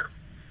for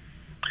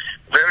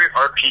very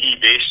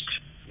RPE-based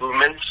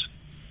movements.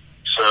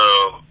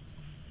 So,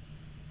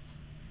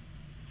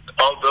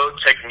 although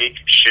technique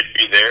should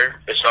be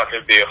there, it's not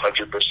going to be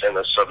 100%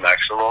 of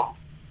submaximal.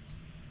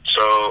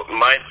 So,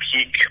 my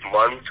peak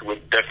month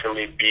would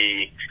definitely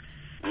be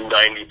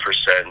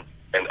 90%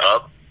 and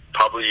up,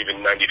 probably even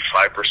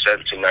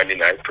 95% to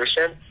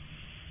 99%.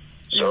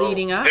 So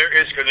leading up? There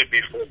is going to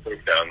be full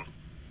breakdown.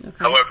 Okay.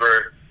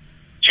 However,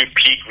 to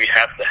peak, we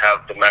have to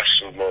have the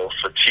maximal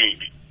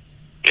fatigue,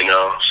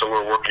 so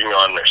we're working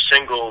on our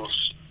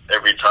singles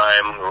every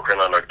time, we're working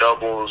on our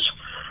doubles,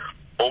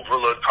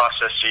 overload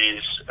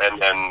processes,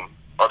 and then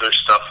other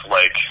stuff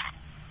like,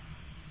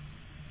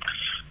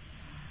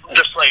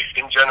 just like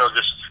in general,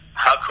 just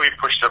how can we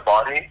push the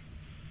body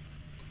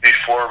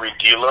before we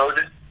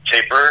deload,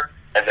 taper,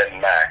 and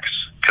then max.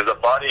 Because the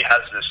body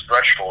has this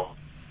threshold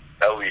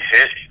that we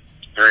hit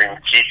during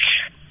peak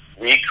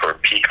week or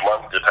peak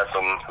month, depends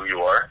on who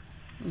you are.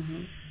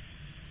 Mm-hmm.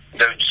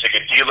 Then you take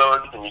a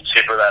deload and you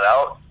taper that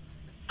out.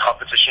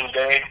 Competition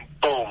day,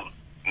 boom,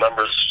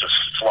 numbers just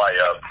fly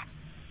up.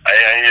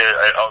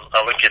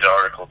 I'll link you the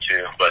article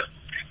too, but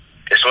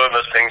it's one of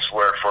those things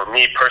where for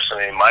me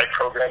personally, my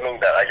programming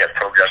that I get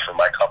programmed for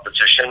my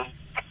competition,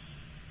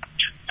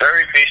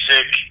 very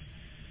basic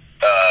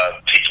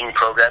peaking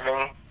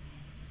programming,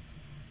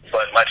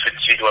 but my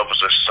fatigue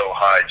levels are so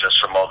high just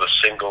from all the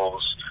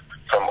singles,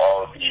 from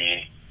all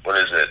the,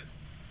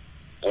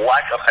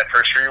 lack of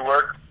hypertrophy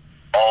work,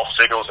 all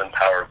singles and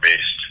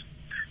power-based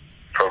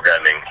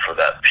programming for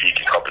that peak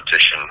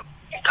competition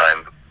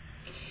time.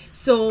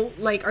 So,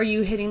 are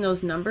you hitting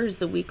those numbers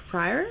the week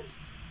prior?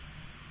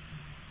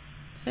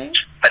 Say?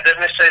 I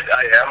definitely say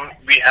I am.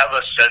 We have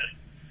a set,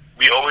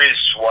 we always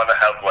want to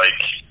have,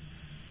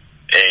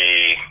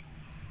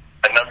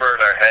 a number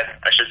in our head,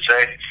 I should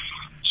say.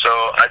 So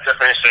I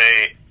definitely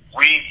say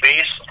we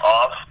base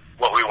off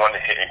what we want to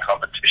hit in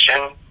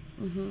competition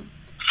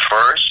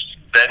first,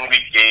 then we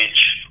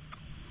gauge,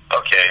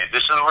 okay,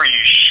 this is where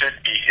you should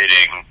be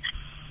hitting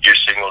your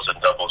singles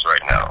and doubles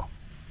right now.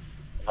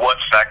 What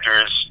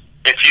factors,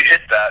 if you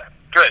hit that,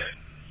 good.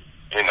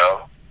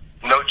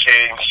 No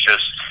change,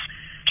 just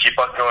keep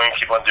on going,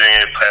 keep on doing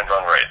it, plans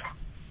on right.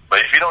 But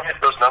if you don't hit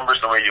those numbers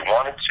the way you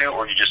wanted to,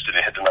 or you just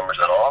didn't hit the numbers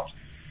at all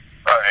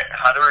right,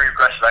 how do we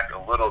regress back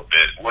a little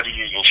bit? What are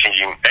you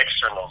changing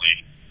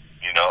externally?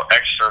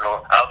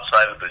 External,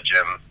 outside of the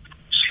gym,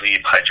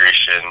 sleep,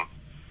 hydration,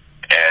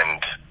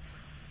 and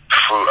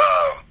food,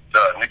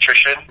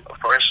 nutrition, of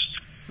course.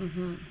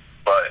 Mm-hmm.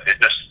 But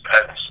it just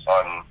depends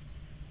on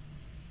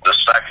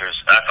those factors.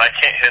 If I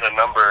can't hit a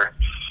number,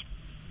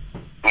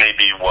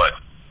 maybe 1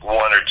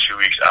 or 2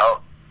 weeks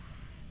out,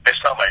 it's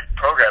not my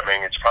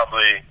programming, it's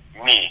probably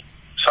me.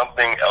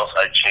 Something else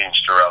I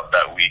changed throughout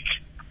that week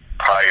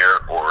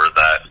prior, or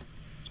that,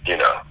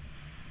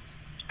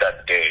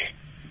 that day,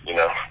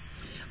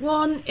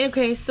 Well,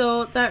 okay,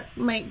 so that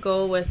might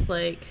go with,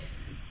 a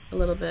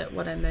little bit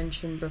what I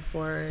mentioned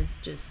before, is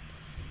just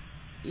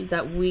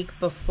that week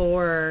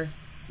before,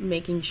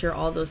 making sure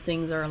all those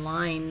things are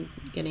aligned,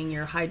 getting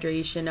your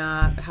hydration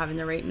up, having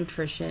the right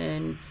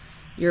nutrition,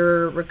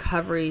 your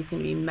recovery is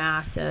going to be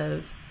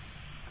massive.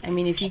 I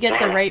mean, if you get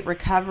the right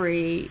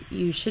recovery,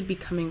 you should be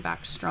coming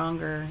back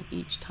stronger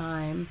each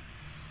time.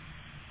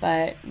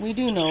 But we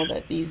do know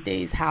that these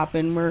days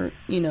happen. We're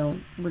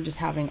just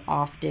having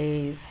off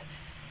days,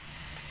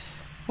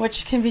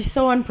 which can be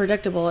so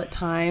unpredictable at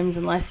times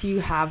unless you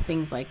have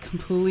things like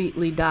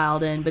completely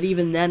dialed in. But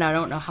even then, I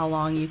don't know how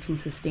long you can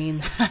sustain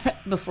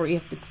that before you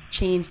have to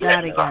change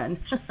that again.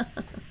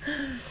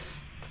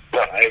 No,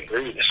 I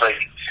agree. It's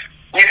like,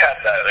 you had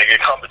that, like, a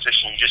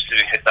competition, you just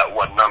didn't hit that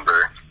one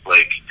number.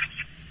 Like,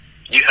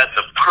 you had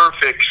the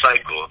perfect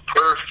cycle,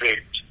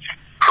 perfect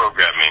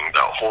programming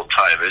the whole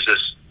time. It's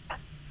just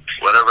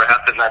whatever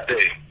happened that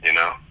day, you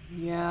know?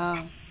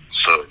 Yeah.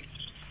 So,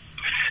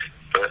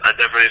 but I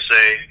definitely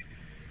say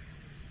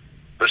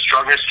the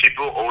strongest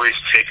people always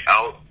take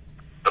out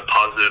the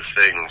positive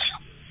things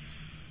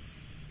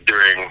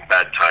during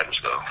bad times,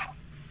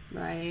 though.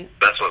 Right.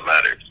 That's what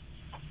matters,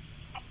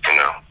 you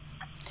know?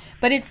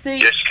 But it's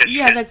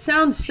that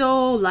sounds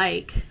so,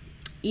 like,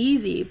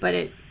 easy, but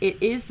it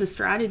is the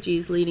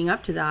strategies leading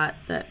up to that,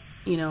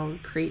 you know,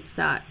 creates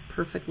that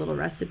perfect little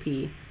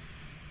recipe.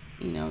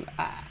 You know,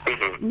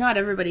 not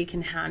everybody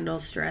can handle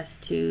stress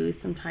too.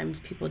 Sometimes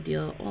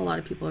a lot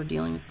of people are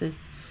dealing with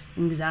this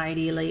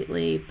anxiety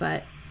lately,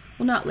 but,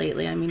 well, not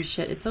lately. I mean,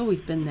 shit, it's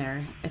always been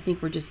there. I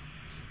think we're just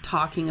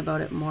talking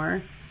about it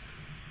more.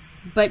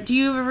 But do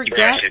you ever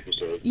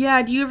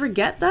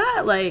get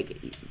that?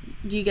 Like,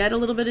 do you get a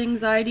little bit of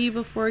anxiety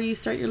before you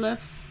start your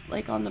lifts,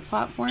 like on the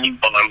platform?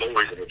 Oh, I'm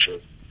always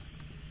anxious.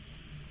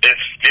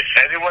 If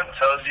anyone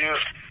tells you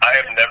I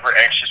am never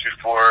anxious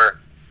before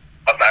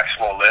a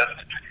maximal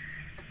lift,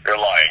 they're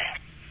lying.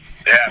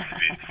 They have to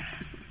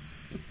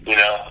be. You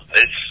know,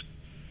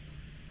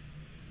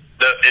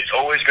 it's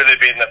always going to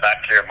be in the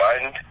back of your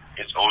mind.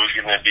 It's always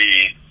going to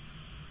be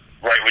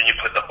right when you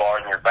put the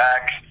bar on your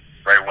back,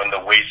 right when the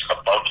weight's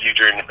above you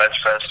during the bench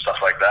press, stuff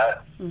like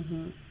that.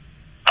 Mm-hmm.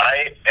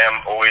 I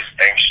am always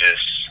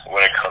anxious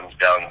when it comes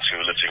down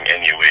to lifting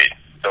any weight,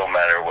 no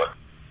matter what,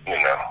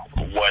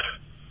 what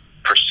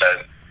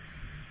percent.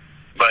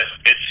 But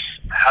it's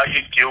how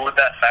you deal with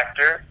that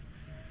factor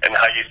and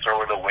how you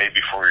throw it away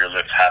before your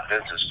lift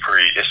happens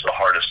it's the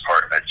hardest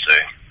part, I'd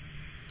say.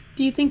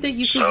 Do you think that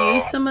you could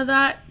use some of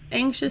that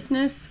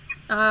anxiousness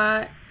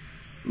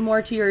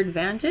more to your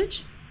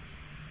advantage?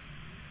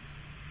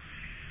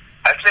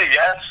 I'd say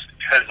yes,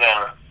 because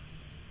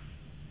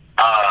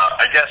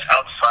I guess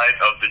outside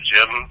of the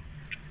gym,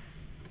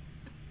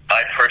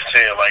 I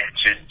personally I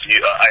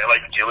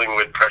like dealing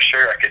with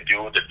pressure. I could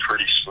deal with it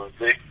pretty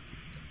smoothly.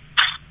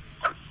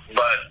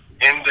 But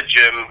in the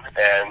gym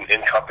and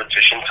in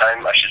competition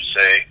time, I should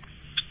say,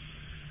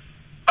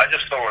 I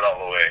just throw it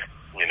all away,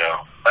 you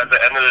know. At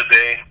the end of the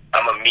day,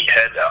 I'm a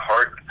meathead at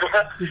heart.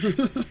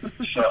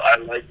 So I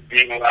like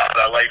being loud,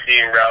 I like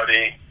being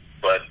rowdy,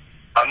 but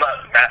I'm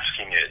not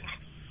masking it,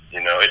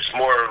 you know. It's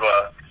more of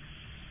a,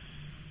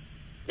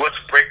 let's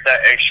break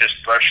that anxious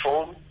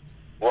threshold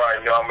where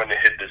I know I'm going to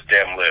hit this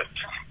damn lift,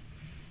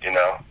 you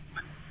know.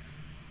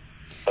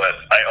 But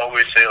I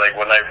always say, like,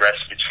 when I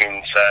rest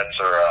between sets,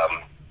 or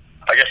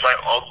I guess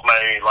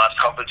my last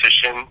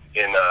competition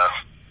in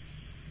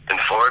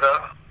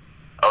Florida,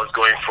 I was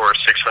going for a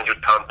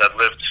 600-pound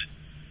deadlift.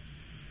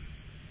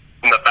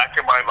 In the back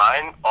of my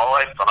mind, all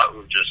I thought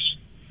was just,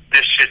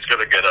 this shit's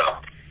gonna get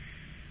up,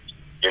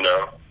 you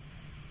know.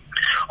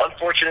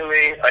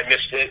 Unfortunately, I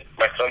missed it.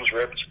 My thumbs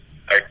ripped.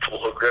 I pull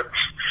hook ripped.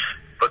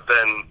 But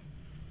then,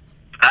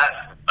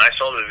 I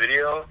saw the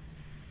video.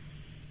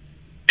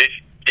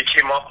 It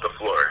came off the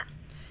floor.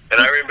 And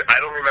I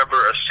don't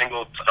remember a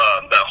single,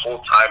 that whole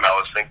time I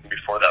was thinking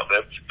before that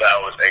lift that I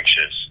was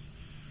anxious.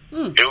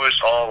 It was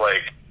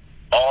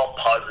all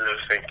positive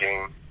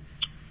thinking.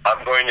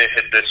 I'm going to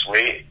hit this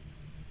weight.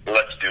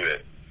 Let's do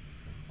it.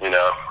 You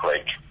know,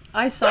 like,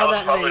 I saw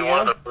that video. That was probably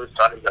one of the first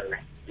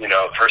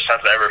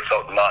times I ever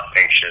felt not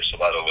anxious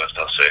about a lift,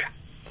 I'll say.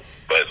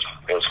 But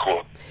it was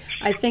cool.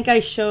 I think I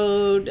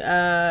showed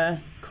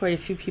quite a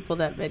few people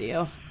that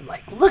video. I'm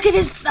like, look at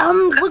his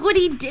thumbs. Look what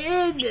he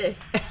did.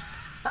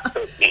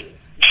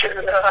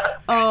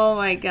 Oh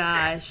my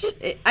gosh.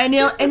 I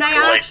know. And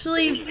I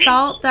actually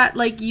felt that,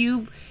 like,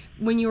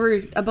 when you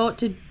were about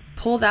to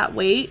pull that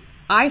weight,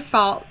 I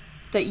felt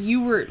that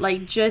you were,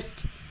 like,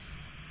 just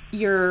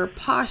your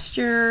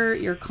posture,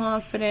 your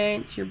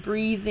confidence, your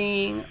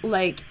breathing,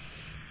 like,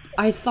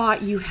 I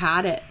thought you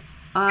had it.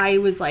 I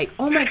was like,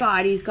 oh my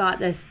God, he's got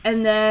this.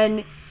 And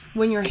then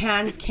when your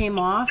hands came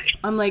off,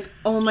 I'm like,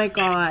 oh my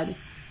God.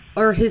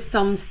 Or his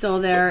thumb's still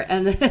there,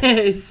 and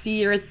then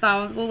see your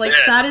thumbs. I'm like,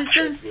 that is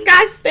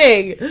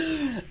disgusting.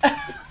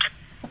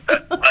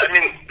 I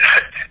mean,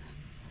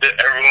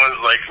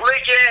 everyone's like,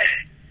 lick it.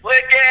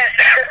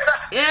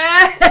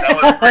 Yeah.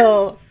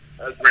 That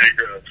was pretty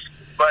gross.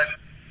 But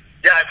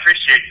yeah, I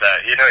appreciate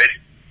that. You know,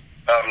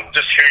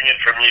 just hearing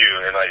it from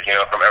you and, like, you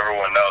know, from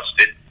everyone else,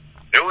 it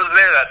was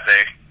there that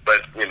day.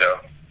 But, you know,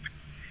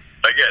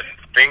 again,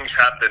 things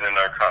happen in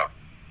our comp,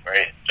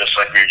 right? Just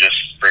like we just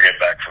bring it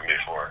back from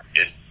before.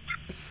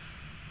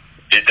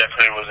 It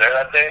definitely was there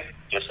that day,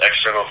 just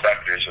external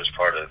factors was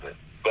part of it.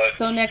 But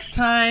so next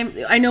time,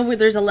 I know where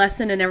there's a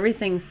lesson and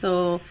everything.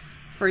 So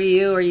for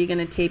you, are you going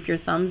to tape your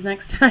thumbs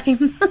next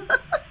time?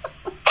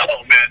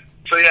 oh man,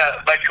 so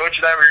yeah, my coach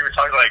and I were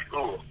talking like,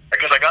 ooh,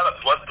 because I got a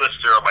blood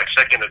blister on my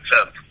second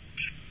attempt,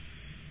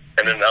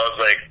 and then I was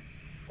like,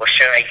 what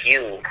should I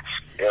do?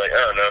 You're like,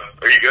 I don't know.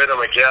 Are you good? I'm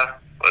like, yeah,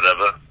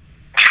 whatever.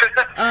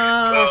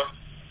 So,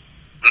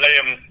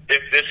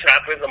 if this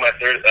happens on my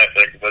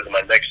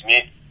my next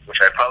meet, which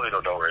I probably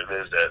don't know where it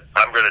is, that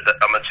I'm gonna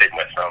take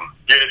my thumb.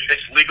 Yeah,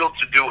 it's legal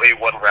to do a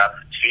 1 wrap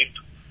tape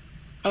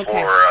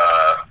for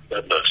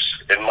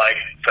in my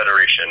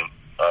federation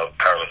of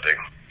powerlifting,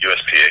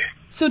 USPA.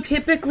 So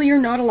typically, you're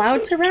not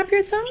allowed to wrap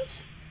your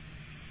thumbs?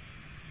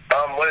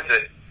 What is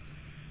it?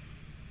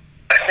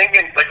 I think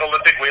in like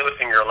Olympic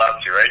weightlifting, you're allowed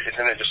to, right?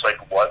 Isn't it just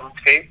like 1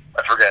 tape?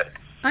 I forget.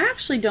 I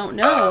actually don't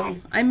know.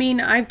 I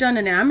mean, I've done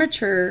an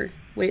amateur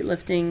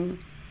weightlifting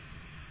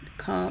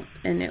comp,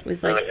 and it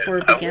was like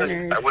for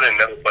beginners. I wouldn't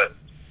know, but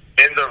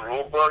in the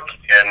rule book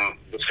and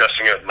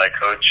discussing it with my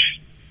coach,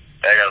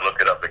 I gotta look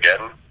it up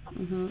again.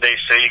 Mm-hmm. They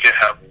say you can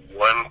have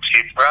 1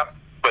 tape wrap,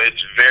 but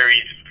it's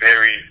very,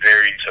 very,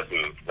 very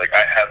taboo. Like,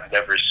 I have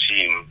never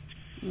seen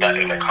that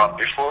in a comp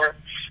before.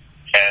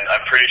 And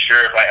I'm pretty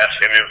sure if I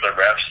ask any of the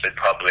refs, they'd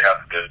probably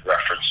have to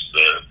reference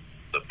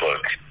the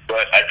book.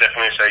 But I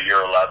definitely say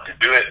you're allowed to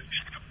do it.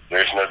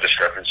 There's no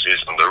discrepancies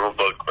in the rule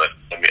book, but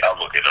I'll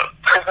look it up.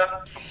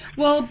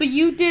 Well, but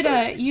you did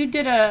a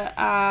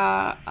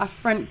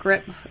front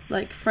grip,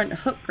 like front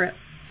hook grip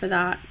for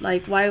that.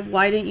 Like,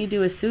 why didn't you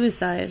do a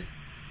suicide?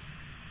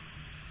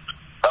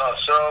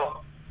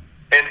 So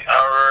in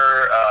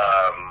our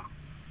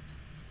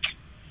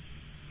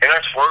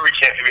sport, we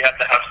have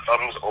to have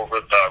thumbs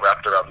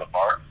wrapped around the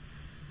bar.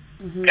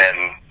 Mm-hmm.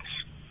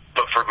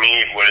 But for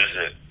me, what is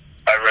it?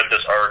 I read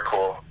this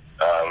article,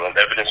 an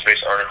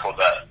evidence-based article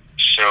that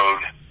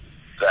showed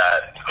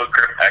that hook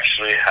grip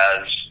actually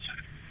has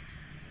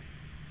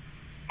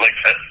like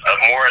a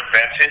more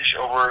advantage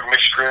over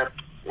mixed grip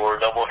or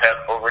double head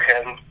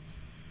overhand,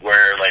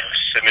 where like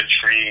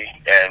symmetry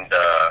and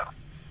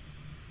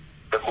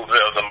the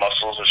movement of the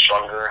muscles is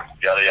stronger,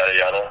 yada yada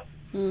yada.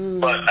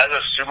 But as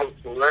a sumo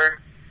puller,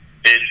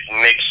 it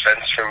makes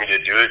sense for me to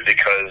do it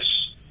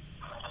because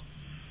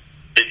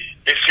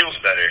it feels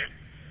better.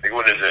 Like,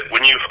 what is it?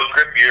 When you hook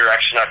grip, you're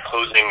actually not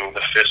closing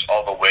the fist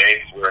all the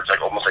way, where it's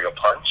like almost like a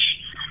punch.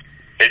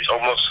 It's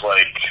almost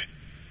like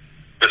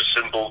the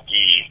symbol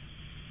E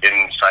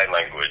in sign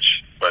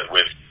language, but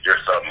with your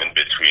thumb in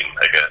between,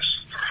 I guess.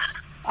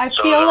 I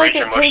feel like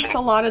it takes a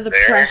lot of the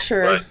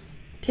pressure.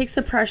 Takes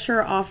the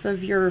pressure off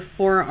of your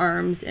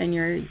forearms, and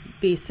you're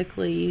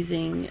basically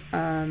using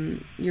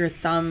your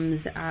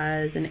thumbs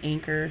as an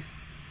anchor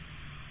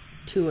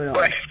to it all.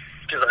 Right.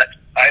 Because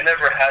I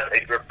never had a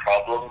grip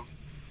problem,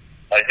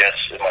 I guess,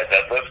 in my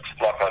deadlift.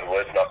 Knock on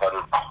wood, knock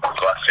on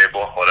glass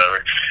table,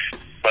 whatever.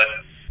 But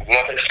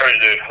once I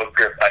started doing hook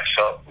grip, I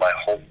felt my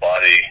whole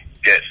body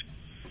get,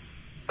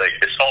 like,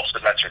 it's all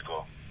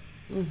symmetrical.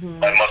 Mm-hmm.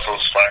 My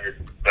muscles fired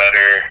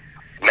better.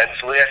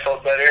 Mentally, I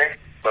felt better.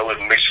 But with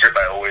mixed grip,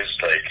 I always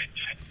like,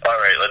 all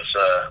right,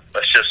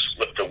 let's just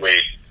lift the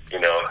weight,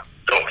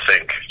 don't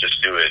think,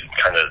 just do it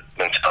kind of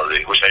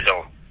mentality, which I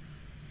don't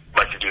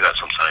like to do that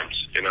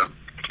sometimes,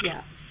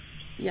 Yeah.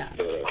 Yeah.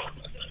 So,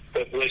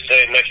 definitely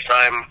say next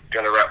time,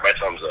 gonna wrap my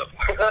thumbs up.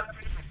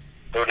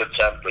 Don't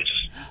attempt, but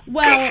just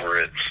go for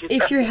it.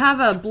 If you have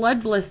a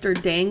blood blister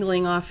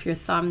dangling off your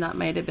thumb, that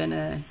might have been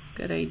a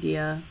good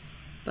idea.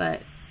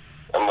 But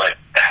I'm like,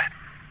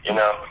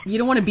 you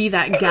don't want to be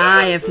that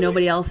guy if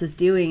nobody else is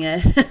doing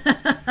it.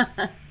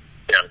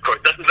 Yeah, of course.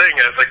 That's the thing.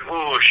 I was like,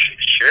 oh,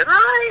 should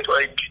I?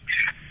 Like,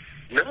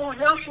 no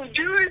one else is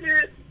doing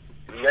it.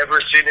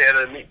 Never seen it at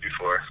a meet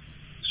before.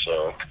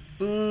 So.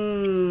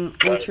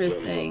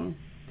 Interesting.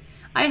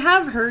 I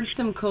have heard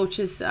some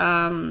coaches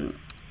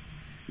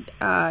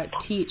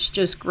teach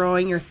just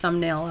growing your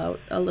thumbnail out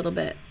a little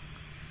bit,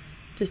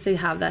 just to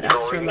have that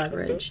extra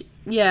leverage.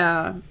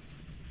 Yeah.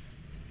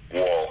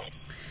 Whoa.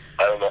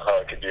 I don't know how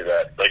I could do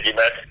that. Like,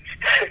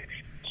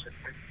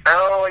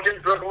 oh, I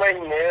just broke my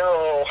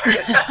nail.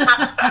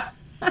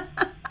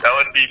 That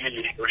would be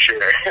me, for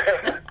sure.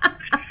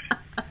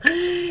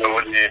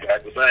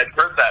 But I've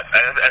heard that.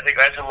 I think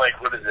that's like,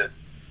 what is it?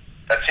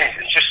 That seems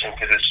interesting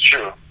because it's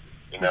true,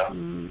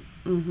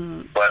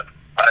 Mm-hmm. But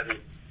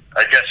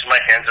I guess my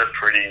hands are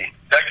pretty.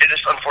 It's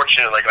just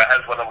unfortunate. Like, I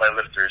had one of my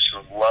lifters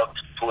who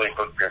loved pulling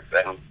hook grip,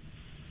 and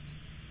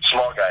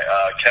small guy,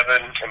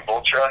 Kevin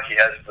Imboltra, he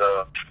has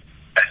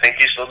I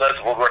think he still does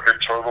world record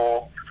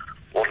total,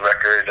 world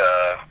record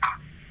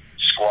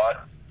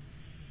squat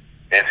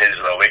in his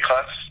weight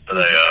class that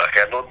I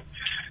handled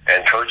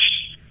and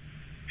coached.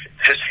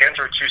 His hands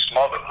were too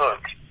small to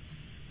hook,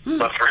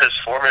 but for his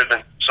form, it had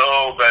been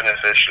so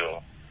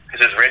beneficial.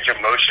 Because his range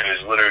of motion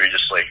is literally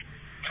just like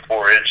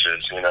 4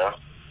 inches,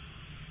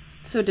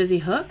 So does he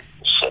hook?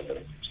 So,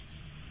 yeah,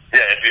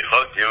 if he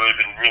hooked, it would have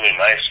been really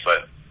nice,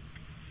 but,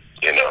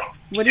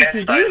 What does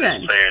he do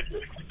then?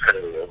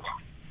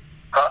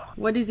 Huh?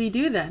 What does he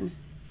do then?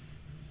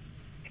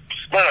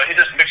 No, he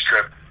does mixed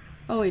grip.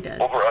 Oh, he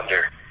does. Over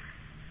under.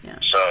 Yeah.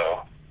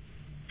 So,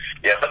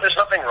 yeah, but there's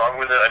nothing wrong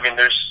with it. I mean,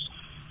 there's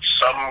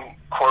some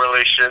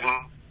correlation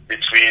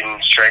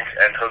between strength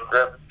and hook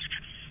grip,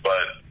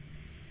 but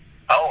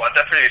I'd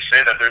definitely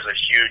say that there's a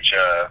huge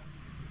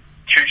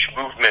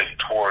movement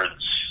towards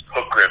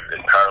hook grip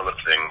in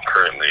powerlifting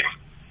currently.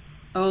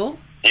 Oh?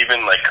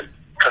 Even like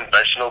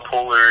conventional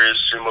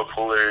pullers, sumo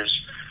pullers,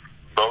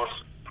 both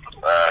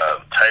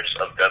types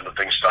of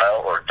deadlifting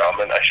style, or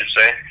dominant, I should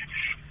say,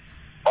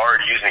 are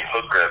using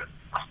hook grip.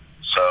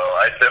 So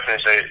I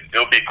definitely say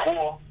it'll be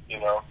cool,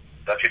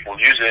 that people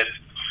use it.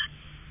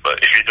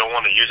 But if you don't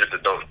want to use it,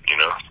 then don't,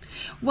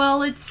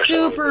 Well, it's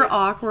super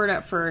awkward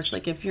at first,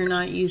 like if you're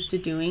not used to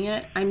doing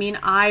it. I mean,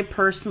 I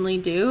personally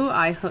do.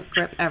 I hook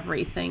grip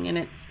everything, and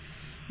it's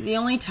the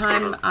only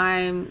time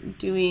I'm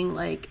doing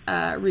like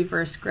a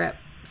reverse grip,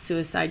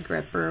 suicide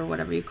grip, or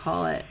whatever you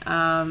call it,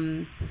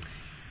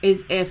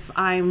 is if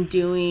I'm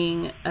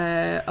doing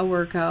a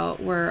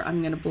workout where I'm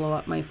going to blow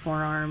up my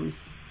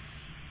forearms.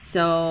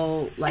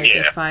 So like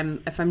if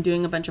I'm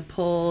doing a bunch of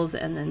pulls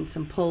and then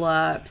some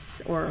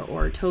pull-ups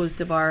or toes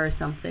to bar or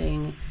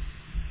something,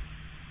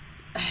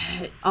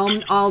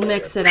 I'll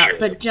mix it up.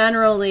 But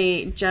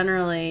generally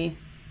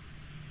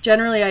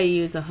I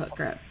use a hook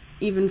grip.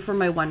 Even for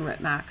my 1 rep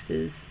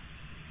maxes,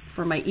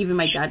 even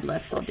my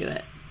deadlifts, I'll do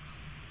it.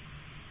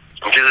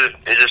 Because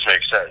it just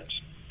makes sense.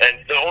 And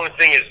the only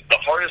thing is, the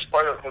hardest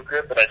part of hook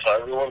grip that I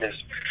tell everyone is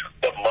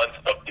the month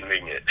of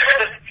doing it.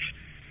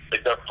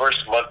 Like the first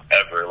month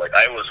ever, like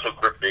I was hook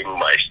gripping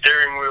my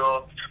steering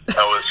wheel, I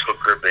was hook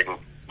gripping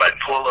my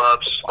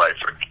pull-ups, my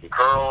freaking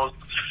curls.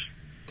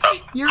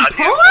 Your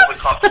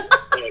pull-ups?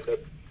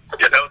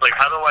 Yeah, that was like,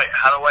 how do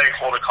I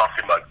hold a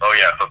coffee mug? Oh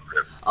yeah, hook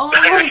grip. Oh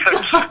my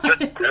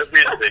god!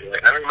 Everything.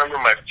 Like, I remember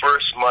my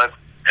first month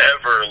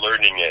ever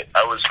learning it.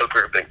 I was hook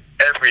gripping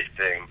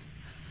everything.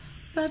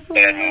 That's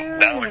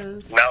hilarious.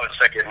 And now it's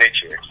second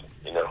nature.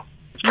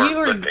 You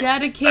are a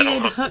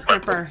dedicated hook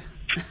gripper.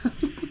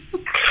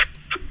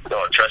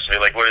 No, trust me.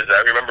 Like, what is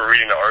that? I remember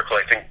reading an article.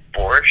 I think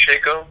Boris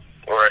Shako,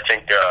 or I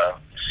think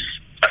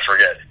I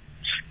forget.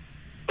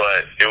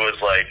 But it was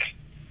like,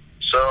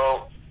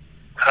 so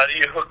how do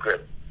you hook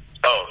grip?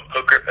 Oh,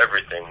 hook grip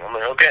everything. I'm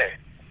like, okay.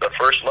 The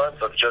first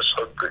month of just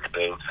hook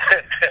gripping.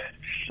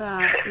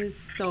 That is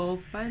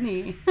so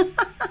funny.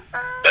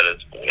 That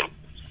is funny.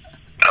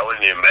 I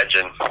wouldn't even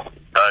imagine.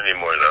 Not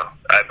anymore, though.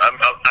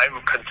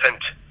 I'm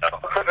content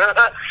now.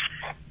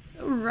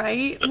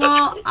 Right.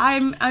 Well,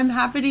 I'm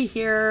happy to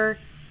hear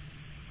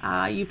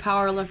you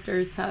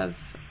powerlifters have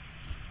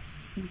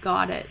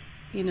got it,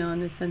 in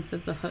the sense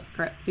of the hook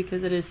grip,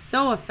 because it is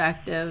so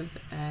effective.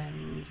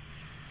 And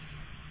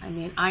I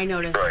mean, I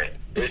notice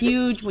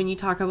huge when you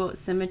talk about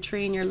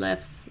symmetry in your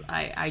lifts.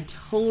 I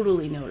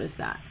totally notice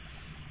that.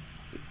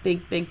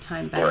 Big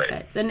time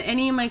benefits. Right. And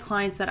any of my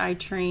clients that I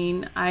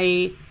train,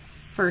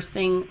 first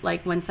thing,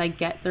 like once I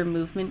get their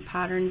movement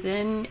patterns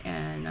in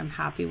and I'm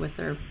happy with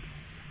their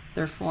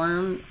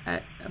form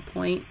at a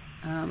point,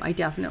 I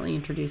definitely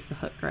introduce the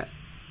hook grip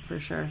for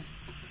sure.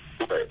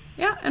 Right.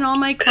 Yeah, and all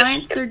my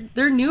clients,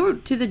 they're new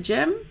to the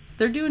gym,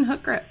 they're doing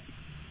hook grip.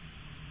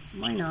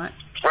 Why not?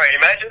 Right,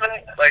 imagine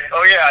that. Like,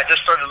 oh yeah, I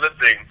just started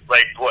lifting,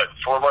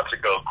 4 months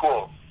ago.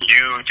 Cool.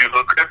 You do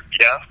hook grip?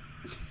 Yeah.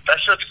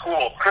 That's just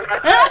cool.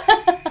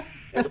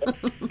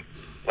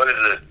 What is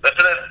it? That's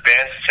an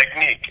advanced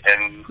technique,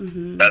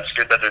 and that's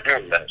good that they're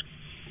doing that.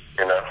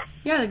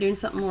 Yeah, they're doing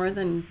something more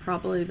than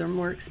probably their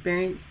more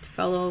experienced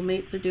fellow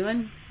mates are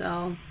doing.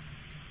 So,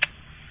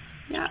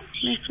 yeah,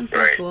 makes them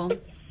feel cool.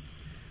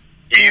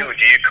 Do you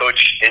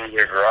coach in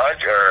your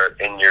garage or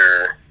in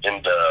the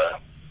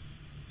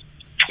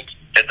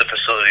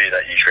facility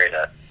that you train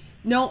at?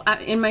 No,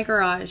 in my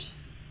garage.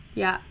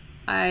 Yeah,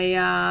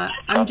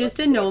 I'm just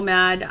a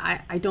nomad.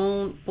 I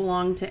don't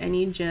belong to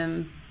any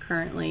gym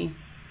currently.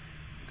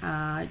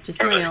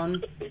 Just my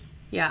own.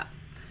 Yeah.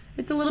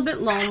 It's a little bit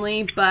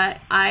lonely, but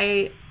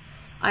I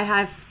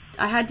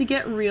had to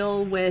get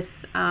real with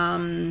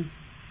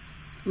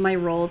my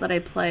role that I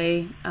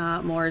play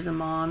more as a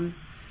mom.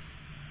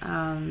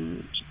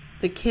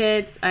 The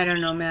kids, I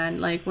don't know,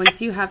 man. Like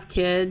once you have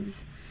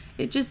kids,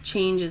 it just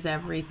changes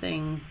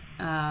everything.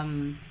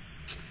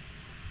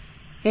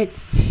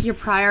 It's your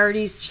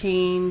priorities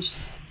change.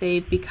 They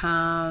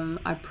become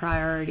a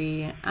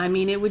priority. I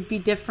mean, it would be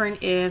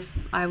different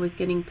if I was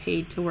getting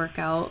paid to work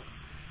out.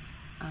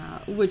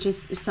 Which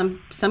is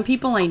some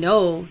people I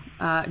know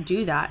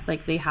do that.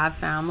 Like they have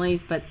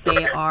families, but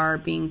they are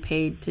being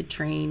paid to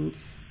train,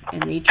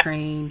 and they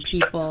train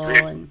people,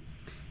 and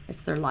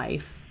it's their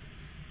life.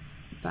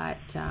 But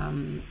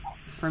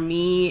for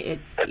me,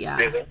 it's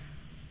it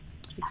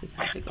just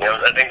had to go.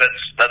 I think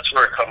that's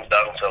where it comes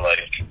down to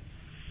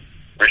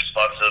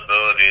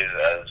responsibilities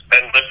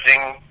and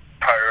lifting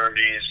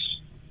priorities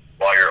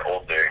while you're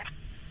older.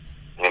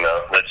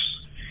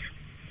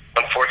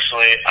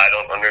 Unfortunately, I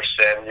don't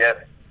understand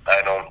yet.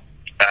 I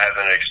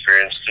haven't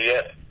experienced it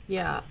yet.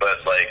 Yeah. But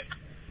I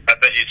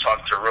bet you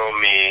talk to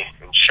Romy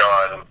and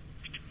Sean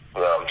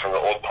from the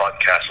old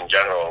podcast in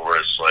general, where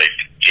it's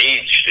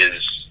age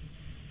is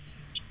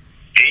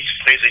age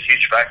plays a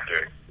huge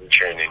factor in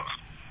training.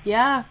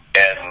 Yeah.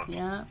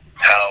 And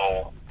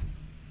how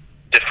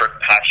different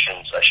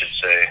passions, I should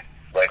say,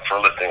 like for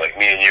lifting, like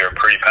me and you are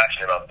pretty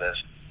passionate about this.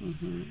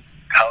 Mm-hmm.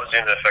 How is it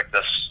going to affect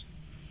us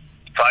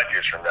 5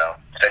 years from now,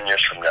 10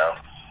 years from now,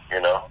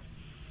 you know?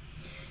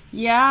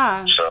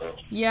 Yeah. So.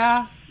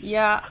 Yeah.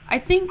 I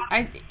think,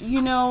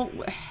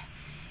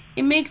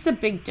 it makes a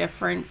big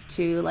difference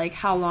too. Like,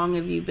 how long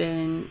have you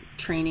been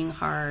training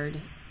hard?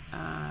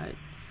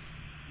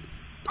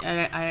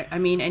 I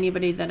mean,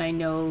 anybody that I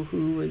know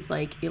who was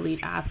like elite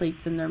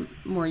athletes in their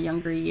more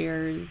younger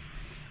years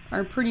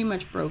are pretty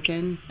much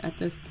broken at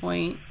this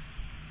point.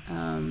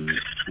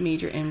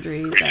 Major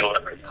injuries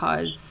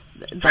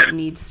that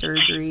need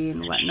surgery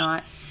and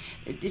whatnot.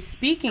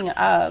 Speaking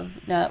of,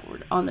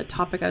 on the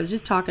topic, I was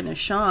just talking to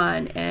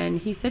Sean, and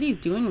he said he's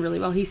doing really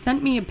well. He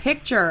sent me a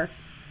picture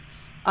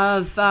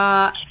of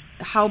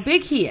how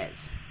big he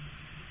is.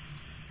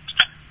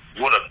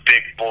 What a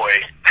big boy.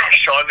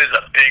 Sean is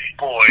a big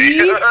boy.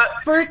 He's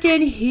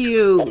freaking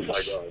huge. Oh my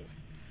God.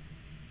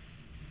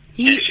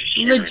 He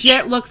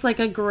legit looks like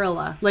a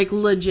gorilla. Like,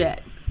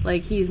 legit.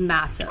 Like, he's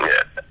massive.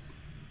 Yeah.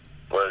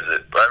 What is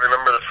it? I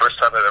remember the first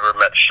time I ever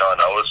met Sean,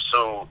 I was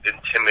so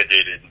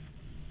intimidated.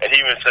 And he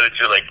even said it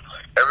too, like,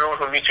 everyone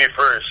who meets me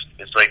first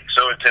is, like,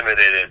 so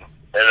intimidated. And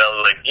I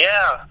was like,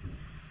 yeah,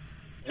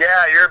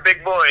 you're a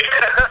big boy.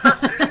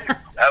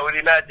 I would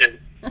imagine,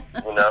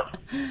 you know?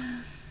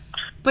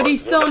 But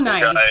he's so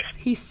nice.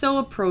 He's so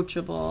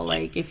approachable.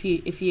 Like, if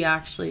you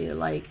actually,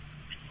 like,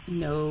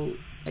 know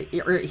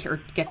or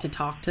get to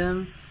talk to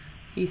him,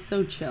 he's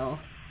so chill.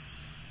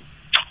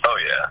 Oh,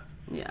 yeah.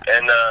 Yeah.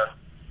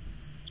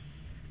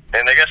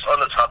 And I guess on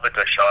the topic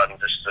of Sean,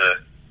 just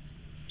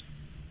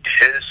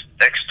his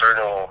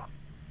external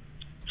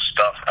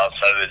stuff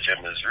outside of the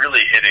gym is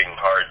really hitting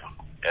hard.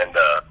 And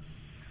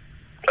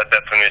I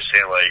definitely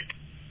say, like,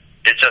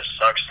 it just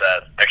sucks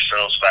that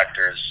external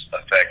factors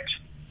affect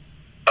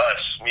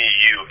us, me,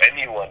 you,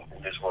 anyone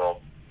in this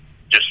world,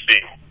 just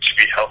to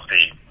be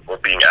healthy or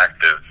being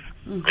active,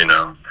 you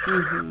know?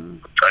 Mm-hmm.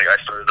 Like, I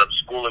started up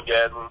school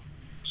again,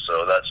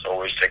 so that's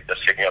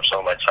taking up some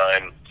of my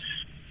time.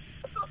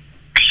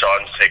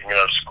 Sean's taking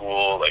up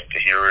school, like,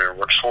 he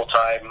works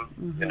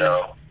full-time, you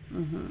know?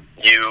 Mm-hmm.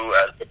 You,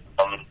 as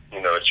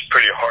you know, it's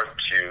pretty hard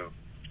to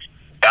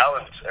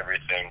balance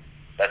everything.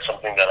 That's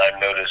something that I've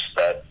noticed,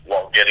 that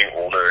while getting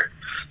older,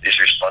 these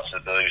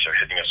responsibilities are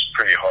hitting us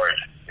pretty hard,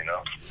 you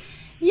know?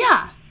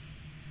 Yeah,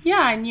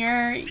 and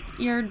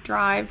your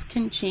drive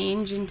can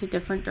change into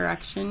different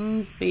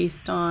directions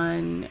based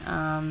on,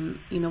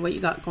 what you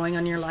got going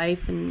on in your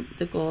life and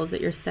the goals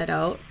that you're set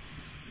out.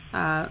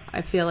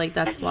 I feel like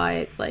that's why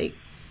it's like,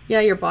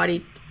 your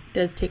body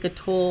does take a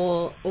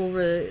toll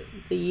over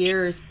the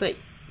years, but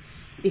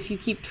if you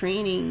keep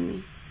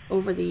training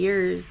over the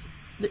years,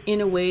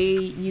 in a way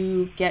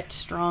you get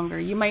stronger.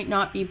 You might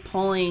not be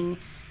pulling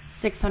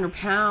 600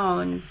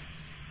 pounds,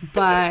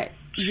 but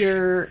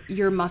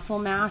your muscle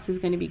mass is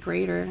going to be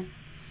greater,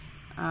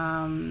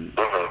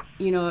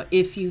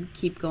 if you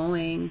keep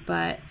going.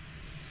 But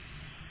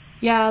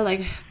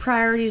like,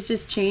 priorities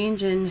just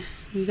change, and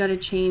you got to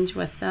change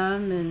with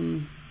them.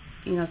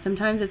 And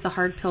sometimes it's a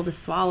hard pill to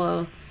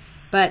swallow.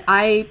 But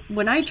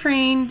when I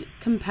trained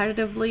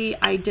competitively,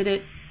 I did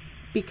it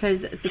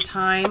because at the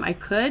time I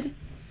could.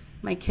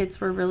 My kids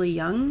were really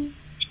young,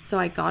 so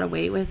I got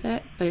away with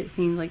it. But it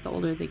seems like the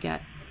older they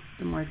get,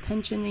 the more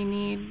attention they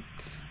need,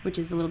 which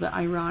is a little bit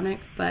ironic.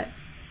 But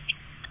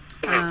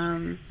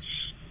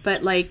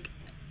like,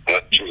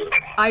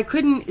 I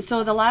couldn't.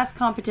 So the last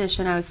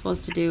competition I was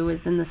supposed to do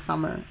was in the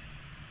summer,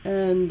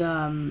 and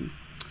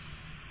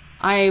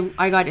I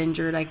got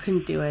injured. I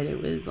couldn't do it. It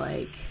was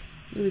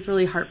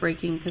really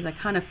heartbreaking because I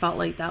kind of felt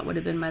like that would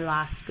have been my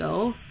last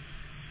go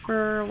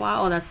for a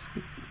while. That's,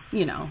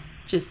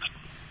 just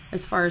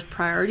as far as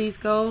priorities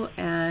go.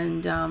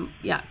 And,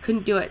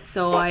 couldn't do it.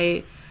 So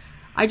I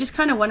just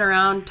kind of went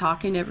around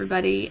talking to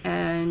everybody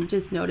and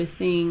just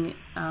noticing,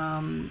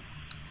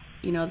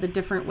 the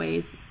different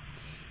ways,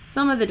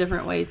 some of the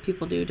different ways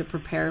people do to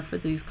prepare for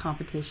these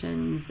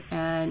competitions.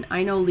 And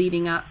I know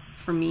leading up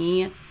for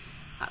me,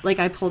 like,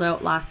 I pulled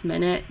out last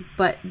minute,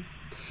 but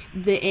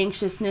the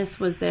anxiousness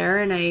was there.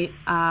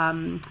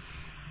 And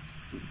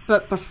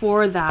but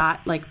before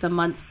that, like the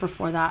month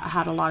before that, I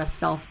had a lot of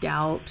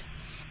self-doubt.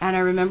 And I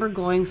remember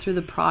going through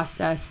the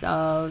process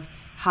of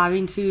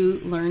having to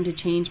learn to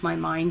change my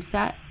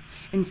mindset.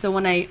 And so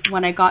when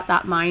I got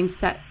that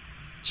mindset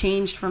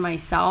changed for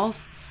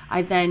myself,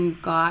 I then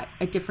got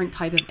a different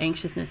type of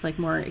anxiousness, like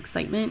more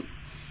excitement.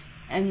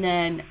 And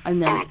then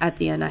at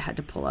the end I had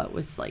to pull out. It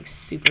was like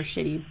super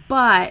shitty.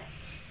 But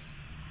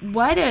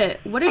what a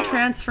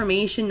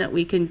transformation that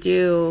we can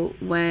do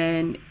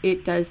when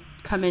it does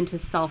come into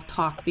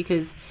self-talk,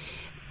 because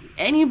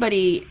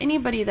anybody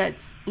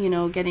that's,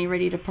 getting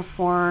ready to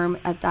perform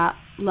at that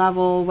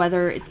level,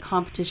 whether it's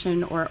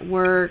competition or at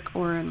work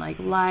or in like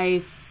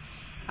life,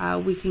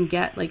 we can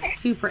get like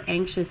super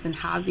anxious and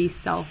have these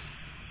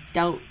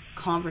self-doubt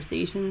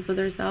conversations with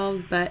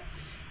ourselves. But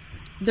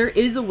there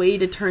is a way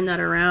to turn that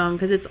around,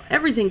 because it's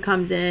everything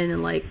comes in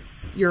and like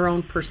your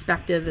own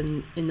perspective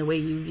and in the way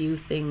you view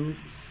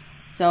things.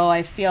 So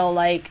I feel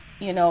like,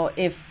 you know,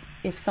 if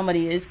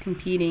somebody is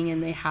competing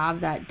and they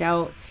have that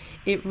doubt,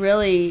 it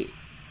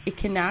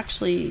can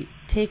actually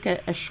take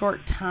a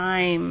short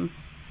time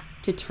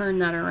to turn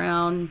that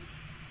around.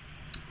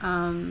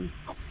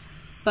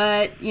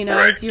 But, you know,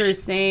 Right. as you were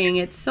saying,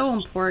 it's so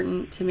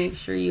important to make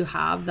sure you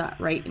have that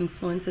right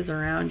influences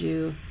around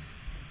you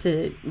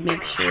to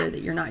make sure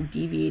that you're not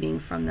deviating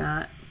from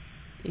that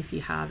if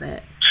you have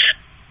it.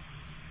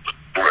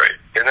 Right.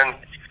 And then,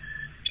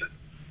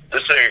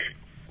 just like,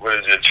 what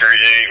is it,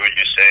 Terry, what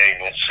you're saying,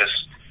 it's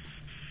just,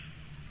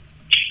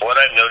 what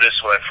I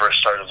noticed when I first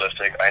started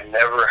lifting, I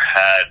never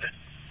had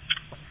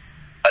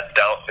a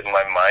doubt in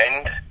my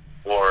mind,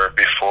 or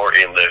before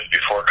a lift,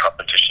 before a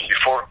competition,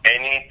 before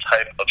any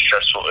type of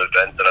stressful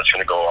event that I was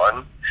going to go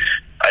on,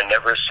 I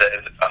never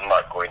said, I'm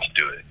not going to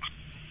do it.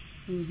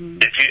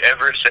 Mm-hmm. If you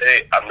ever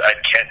say, I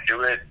can't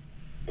do it,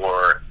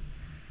 or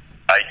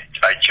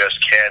I just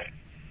can't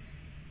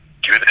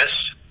do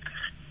this,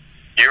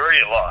 you're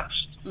already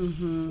lost.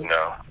 Mm-hmm. You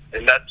know?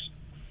 And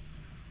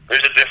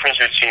there's a difference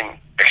between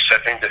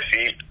accepting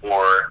defeat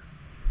or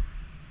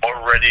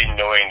already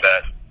knowing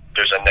that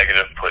there's a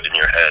negative put in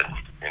your head,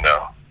 you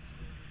know?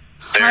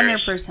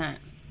 100%.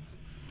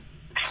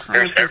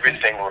 There's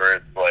everything where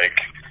it's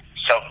like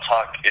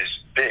self-talk is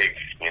big,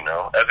 you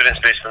know.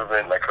 Evidence-based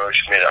movement, my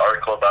coach made an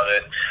article about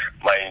it.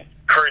 My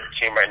current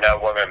team right now,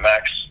 Women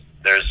Max,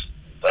 there's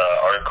an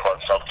article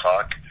on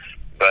self-talk.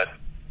 But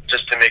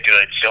just to make it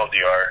a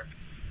TLDR,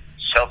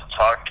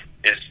 self-talk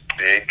is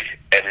big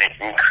and it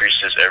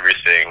increases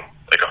everything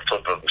like a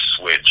flip of a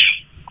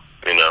switch,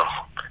 you know.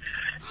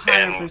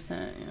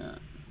 100%, yeah.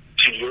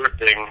 To your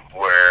thing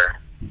where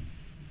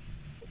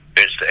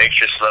it's the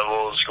anxious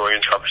levels going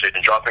into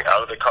competition, dropping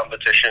out of the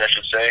competition, I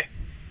should say,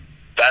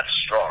 that's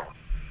strong.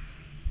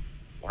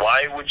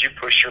 Why would you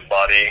push your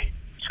body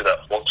to that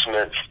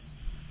ultimate,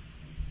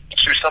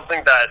 to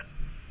something that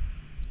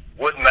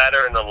would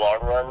matter in the long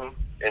run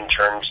in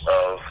terms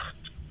of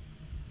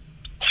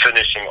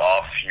finishing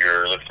off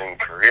your lifting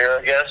career,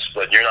 I guess,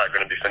 but you're not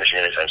going to be finishing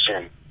anytime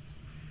soon.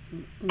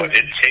 Mm-hmm. But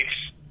it takes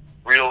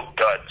real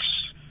guts.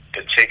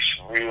 It takes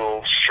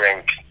real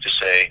strength to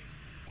say,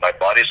 my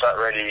body's not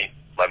ready,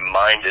 my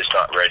mind is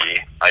not ready,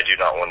 I do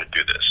not want to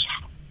do this.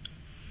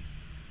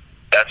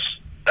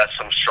 That's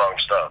some strong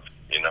stuff,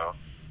 you know.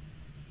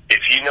 If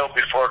you know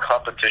before a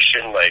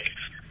competition, like,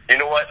 you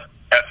know what,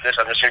 after this,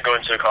 I'm just going to go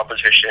into a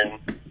competition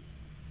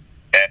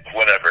and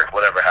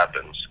whatever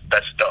happens.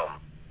 That's dumb.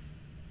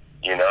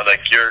 You know,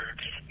 like,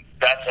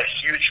 that's a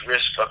huge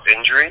risk of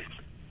injury.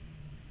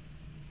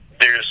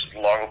 There's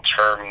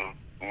long-term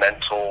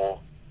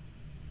mental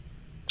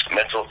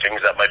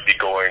things that might be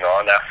going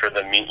on after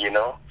the meet, you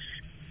know.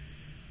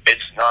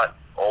 It's not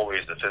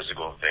always the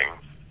physical thing,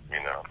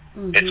 you know.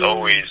 Mm-hmm. It's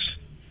always,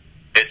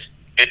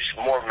 it's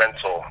more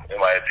mental, in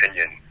my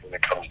opinion, when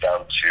it comes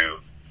down to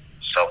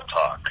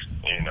self-talk,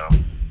 you know.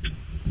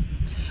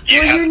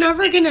 Well, you're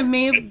never going to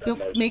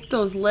make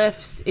those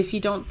lifts if you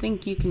don't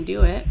think you can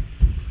do it.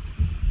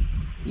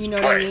 You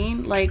know what I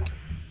mean? Like,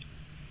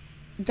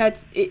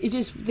 it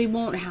just, they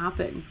won't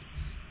happen.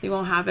 They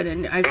won't happen.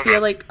 And I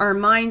feel like our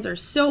minds are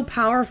so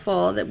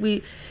powerful that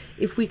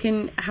if we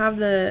can have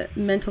the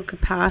mental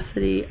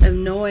capacity of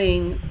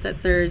knowing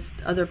that there's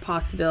other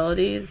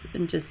possibilities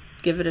and just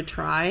give it a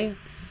try,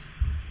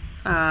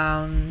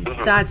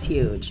 that's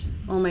huge.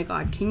 Oh my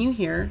God. Can you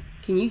hear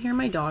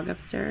my dog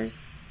upstairs?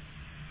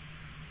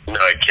 No,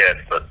 I can't,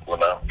 but well,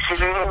 no.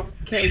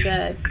 Okay,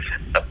 good.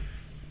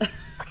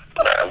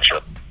 I'm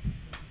sure.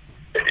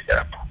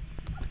 Yeah.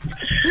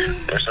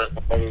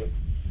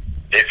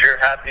 If you're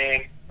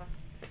happy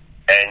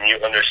and you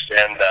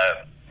understand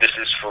that this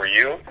is for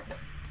you,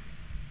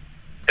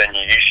 then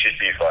you should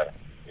be fine.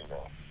 You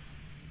know,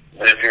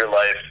 live your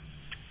life,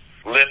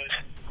 lift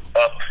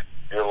up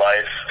your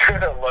life,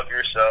 love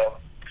yourself,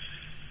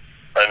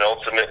 and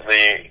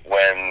ultimately,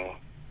 when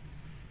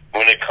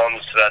it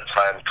comes to that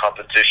time,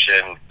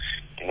 competition,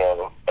 you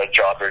know, a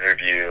job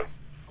interview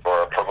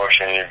or a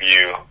promotion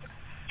interview,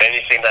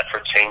 anything that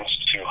pertains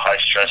to high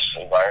stress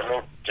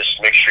environment, just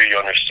make sure you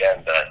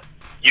understand that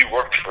you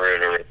worked for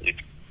it already,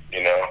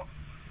 you know.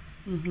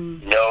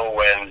 Mm-hmm. Know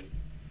when,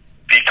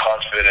 be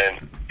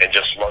confident, and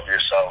just love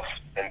yourself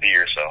and be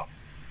yourself.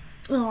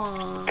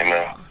 Aww. You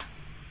know.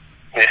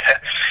 Yeah.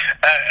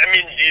 I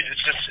mean,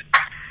 it's just,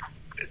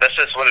 that's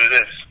just what it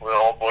is. What it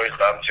all boils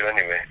down to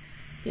anyway.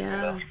 Yeah.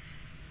 You know?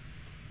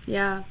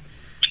 Yeah.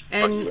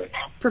 And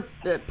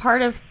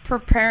part of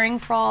preparing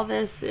for all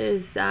this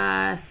is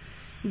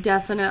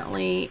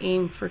definitely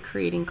aim for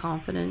creating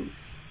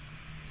confidence.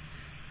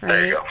 Right?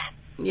 There you go.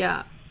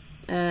 Yeah.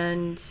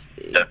 And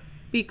Yeah.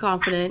 be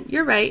confident.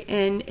 You're right.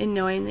 And in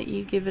knowing that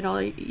you give it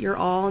all your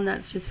all, and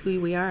that's just who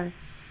we are.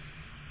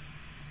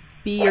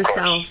 Be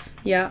yourself.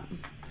 Yeah.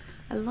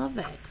 I love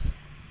it.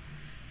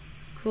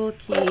 Cool,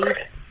 Keith.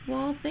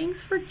 Well,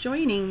 thanks for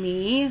joining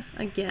me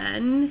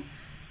again.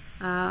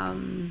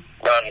 Awesome.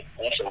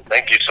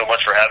 Thank you so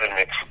much for having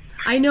me.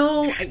 I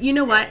know, you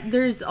know what?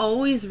 There's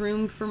always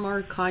room for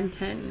more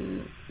content.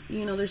 And,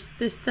 you know, there's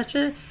such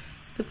a,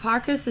 the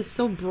podcast is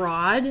so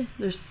broad.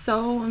 There's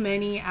so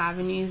many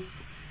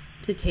avenues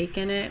to take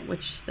in it,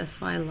 which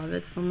that's why I love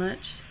it so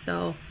much.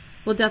 So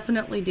we'll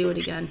definitely do it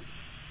again.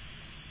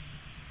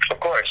 Of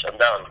course, I'm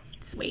down.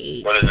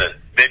 Sweet. What is it?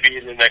 Maybe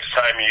the next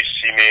time you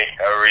see me,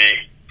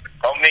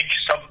 I'll make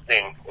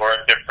something or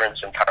a difference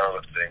in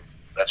powerlifting.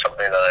 That's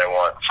something that I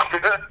want.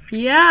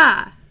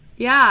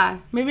 Yeah.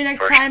 Maybe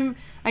next time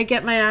I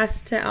get my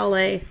ass to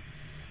LA,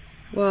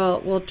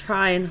 we'll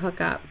try and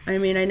hook up. I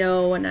mean, I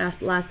know when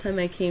last time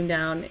I came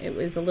down, it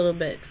was a little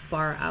bit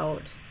far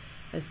out.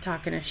 I was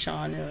talking to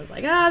Sean, and it was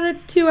like,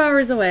 that's 2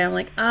 hours away. I'm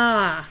like,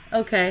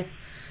 okay.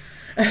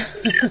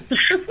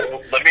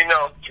 Well, let me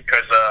know,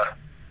 because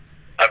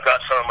I've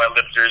got some of my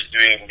lifters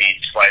doing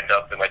meets lined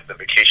up in like the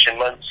vacation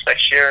months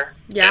next year.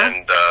 Yeah.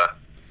 And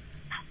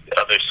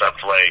other stuff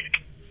like,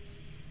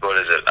 what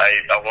is it?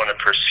 I want to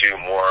pursue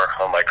more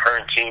on my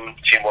current team,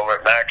 Team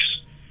Walmart Max,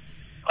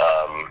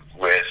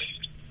 with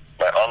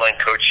my online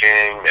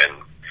coaching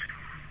and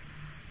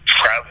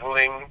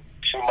traveling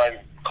to my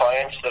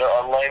clients that are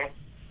online.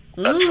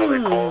 That's really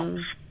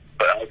cool.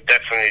 But I'll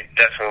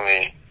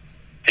definitely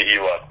hit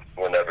you up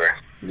whenever.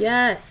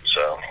 Yes.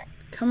 So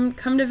come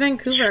to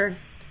Vancouver.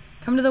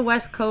 Come to the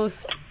West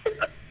Coast.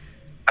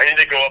 I need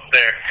to go up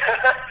there.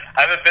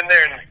 I haven't been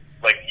there in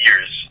like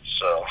years,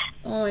 so.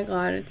 Oh my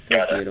God, it's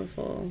so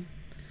beautiful.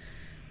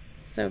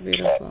 So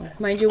beautiful.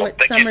 Mind you, well,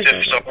 what summer's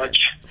over. Thank you so much.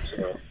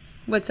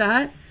 What's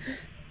that?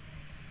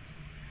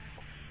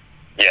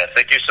 Yeah,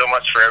 thank you so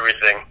much for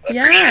everything. I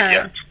appreciate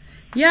you.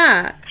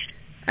 Yeah.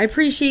 I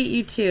appreciate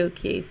you too,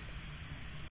 Keith.